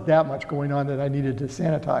wasn't that much going on that I needed to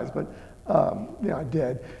sanitize, but I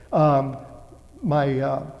did.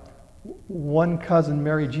 My one cousin,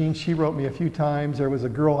 Mary Jean, she wrote me a few times. There was a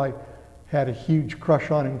girl I had a huge crush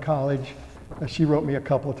on in college. She wrote me a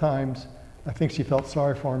couple of times. I think she felt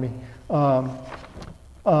sorry for me. And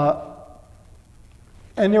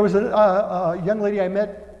there was a young lady I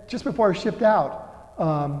met just before I shipped out,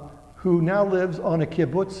 who now lives on a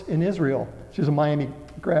kibbutz in Israel. She's a Miami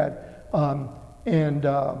grad. And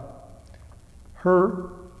her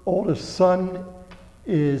oldest son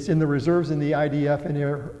is in the reserves in the IDF, and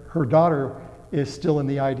her daughter is still in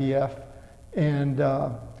the IDF. And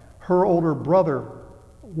her older brother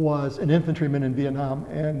was an infantryman in Vietnam,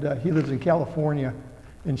 and he lives in California.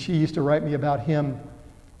 And she used to write me about him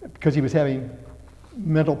because he was having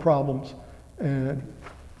mental problems. And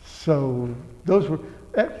so those were,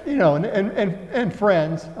 and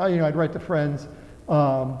friends. I'd write to friends,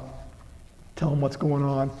 tell them what's going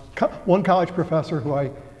on. One college professor who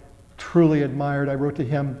I truly admired, I wrote to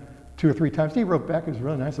him 2 or 3 times. He wrote back. He was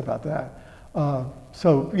really nice about that.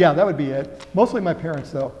 So yeah, that would be it. Mostly my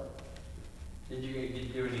parents, though. Did you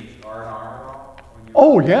do any R&R at all?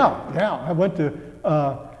 Oh yeah. I went to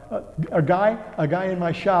a guy in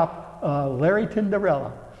my shop, Larry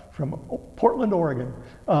Tinderella from Portland, Oregon.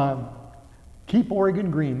 Keep Oregon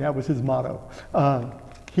green, that was his motto.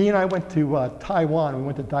 He and I went to Taiwan. We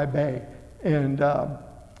went to Taipei, and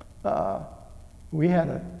we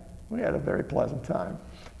had a very pleasant time.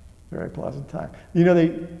 Very pleasant time.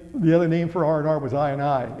 The other name for R&R was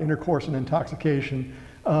I&I, intercourse and intoxication.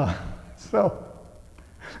 So,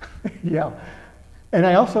 yeah. And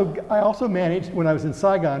I also managed when I was in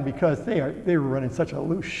Saigon, because they were running such a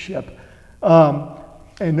loose ship,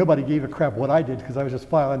 and nobody gave a crap what I did because I was just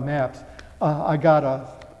filing maps. I got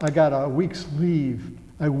a week's leave.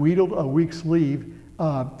 I wheedled a week's leave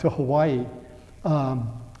to Hawaii.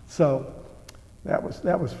 So that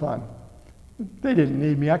was fun. They didn't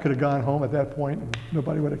need me. I could have gone home at that point and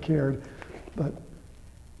nobody would have cared. But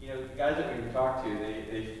the guys that we talked to,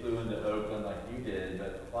 they flew into Oakland like you did,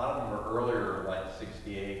 but a lot of them were earlier, like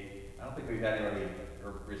 68. I don't think we've had anybody,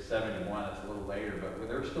 or 71, it's a little later, but were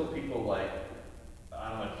there still people like, I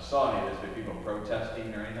don't know if you saw any of this, but people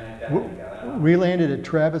protesting or anything like that when you got out? We landed at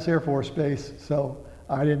Travis Air Force Base, so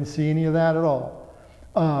I didn't see any of that at all.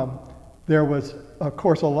 There was, of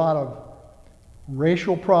course, a lot of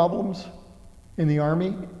racial problems in the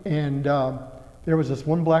Army, and there was this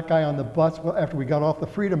one black guy on the bus after we got off the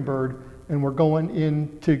Freedom Bird, and we're going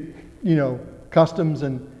into, customs,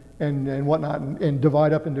 and and whatnot, and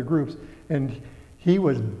divide up into groups. And he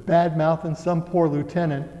was bad-mouthing some poor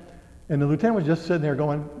lieutenant, and the lieutenant was just sitting there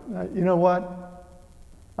going, you know what?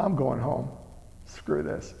 I'm going home. Screw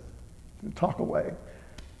this. Talk away.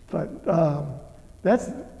 But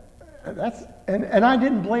and I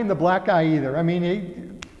didn't blame the black guy either. I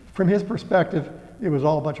mean, from his perspective, it was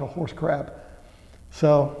all a bunch of horse crap.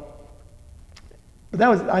 So, but that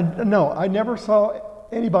was, I never saw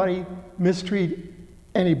anybody mistreat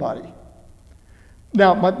anybody.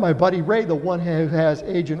 Now, my buddy Ray, the one who has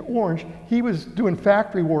Agent Orange, he was doing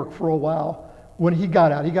factory work for a while when he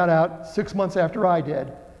got out. He got out 6 months after I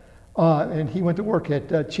did. And he went to work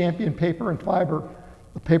at Champion Paper and Fiber,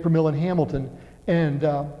 a paper mill in Hamilton. And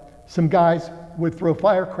some guys would throw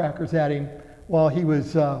firecrackers at him while he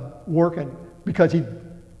was working because he'd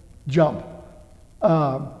jump.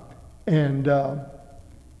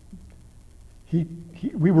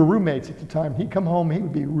 We were roommates at the time. He'd come home, he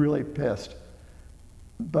would be really pissed.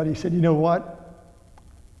 But he said, you know what?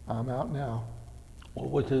 I'm out now.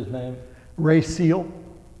 What's his name? Ray Seal.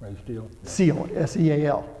 Ray Steele? Seal,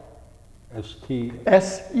 S-E-A-L. S-T?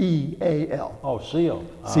 S-E-A-L. Oh, Seal.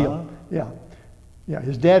 Seal, yeah. Yeah,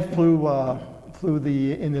 his dad flew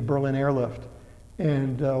in the Berlin airlift.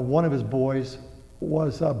 And one of his boys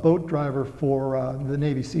was a boat driver for the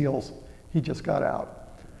Navy SEALs. He just got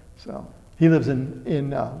out. So he lives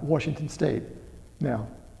in Washington State now.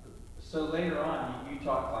 So later on, you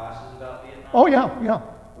taught classes about Vietnam? Oh, yeah, yeah.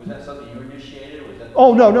 Was that something you initiated? Was that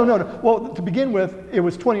Oh, no. Well, to begin with, it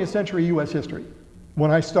was 20th century U.S. history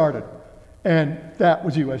when I started. And that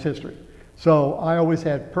was U.S. history. So I always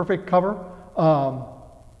had perfect cover.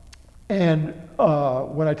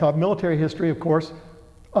 When I taught military history, of course,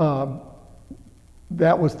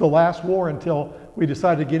 that was the last war until we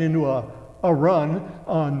decided to get into a run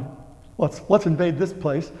on let's invade this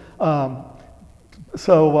place. I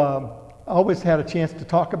always had a chance to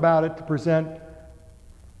talk about it, to present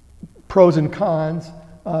pros and cons,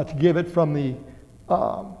 to give it from the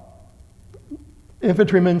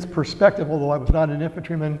infantryman's perspective, although I was not an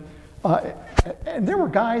infantryman. And there were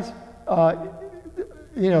guys,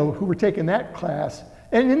 who were taking that class,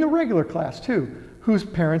 and in the regular class too, whose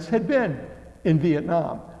parents had been in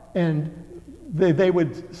Vietnam. And they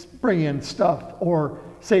would bring in stuff, or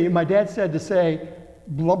say, my dad said to say,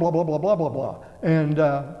 blah, blah, blah, blah, blah, blah, blah. And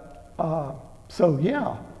so,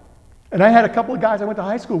 yeah. And I had a couple of guys I went to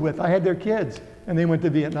high school with. I had their kids, and they went to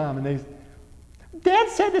Vietnam, and Dad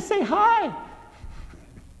said to say hi.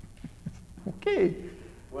 Okay.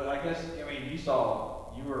 Well, I guess,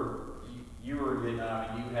 you were in Vietnam,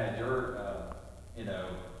 and you had your,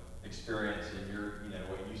 experience and your,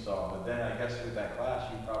 what you saw. But then I guess with that class,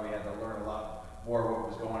 you probably had to learn a lot more of what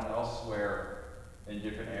was going on elsewhere in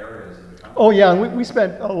different areas of the country. Oh yeah, and we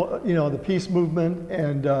spent, the peace movement,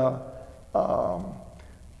 and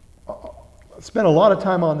spent a lot of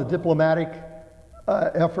time on the diplomatic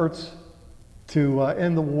efforts to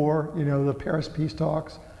end the war. The Paris peace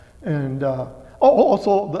talks, and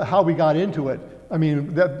also how we got into it. I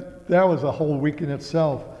mean, that was a whole week in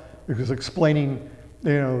itself. It was explaining,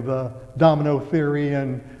 the domino theory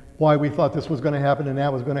and why we thought this was going to happen and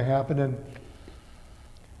that was going to happen, and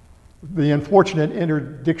the unfortunate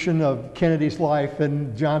interdiction of Kennedy's life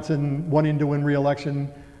and Johnson wanting to win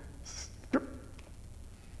re-election.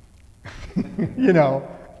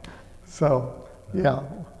 So yeah,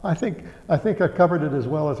 I think I covered it as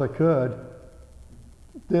well as I could.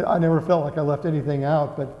 I never felt like I left anything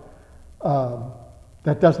out, but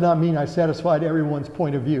that does not mean I satisfied everyone's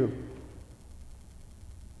point of view.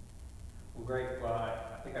 Well, great. Well, I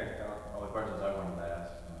think I got all the questions I wanted to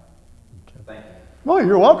ask. Thank you. Oh,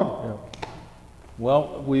 you're welcome. Yeah.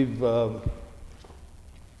 Well, we've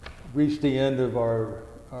reached the end of our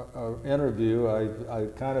interview. I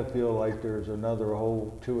kind of feel like there's another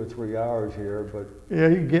whole 2 or 3 hours here, but yeah,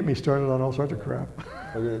 you can get me started on all sorts of crap.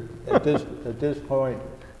 But at this point,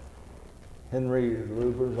 Henry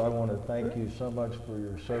Lubbers, I want to thank you so much for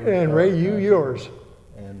your service. And Ray, yours.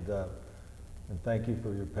 And thank you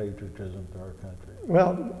for your patriotism to our country.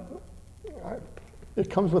 Well, it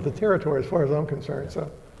comes with the territory as far as I'm concerned. So.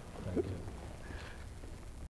 Thank you.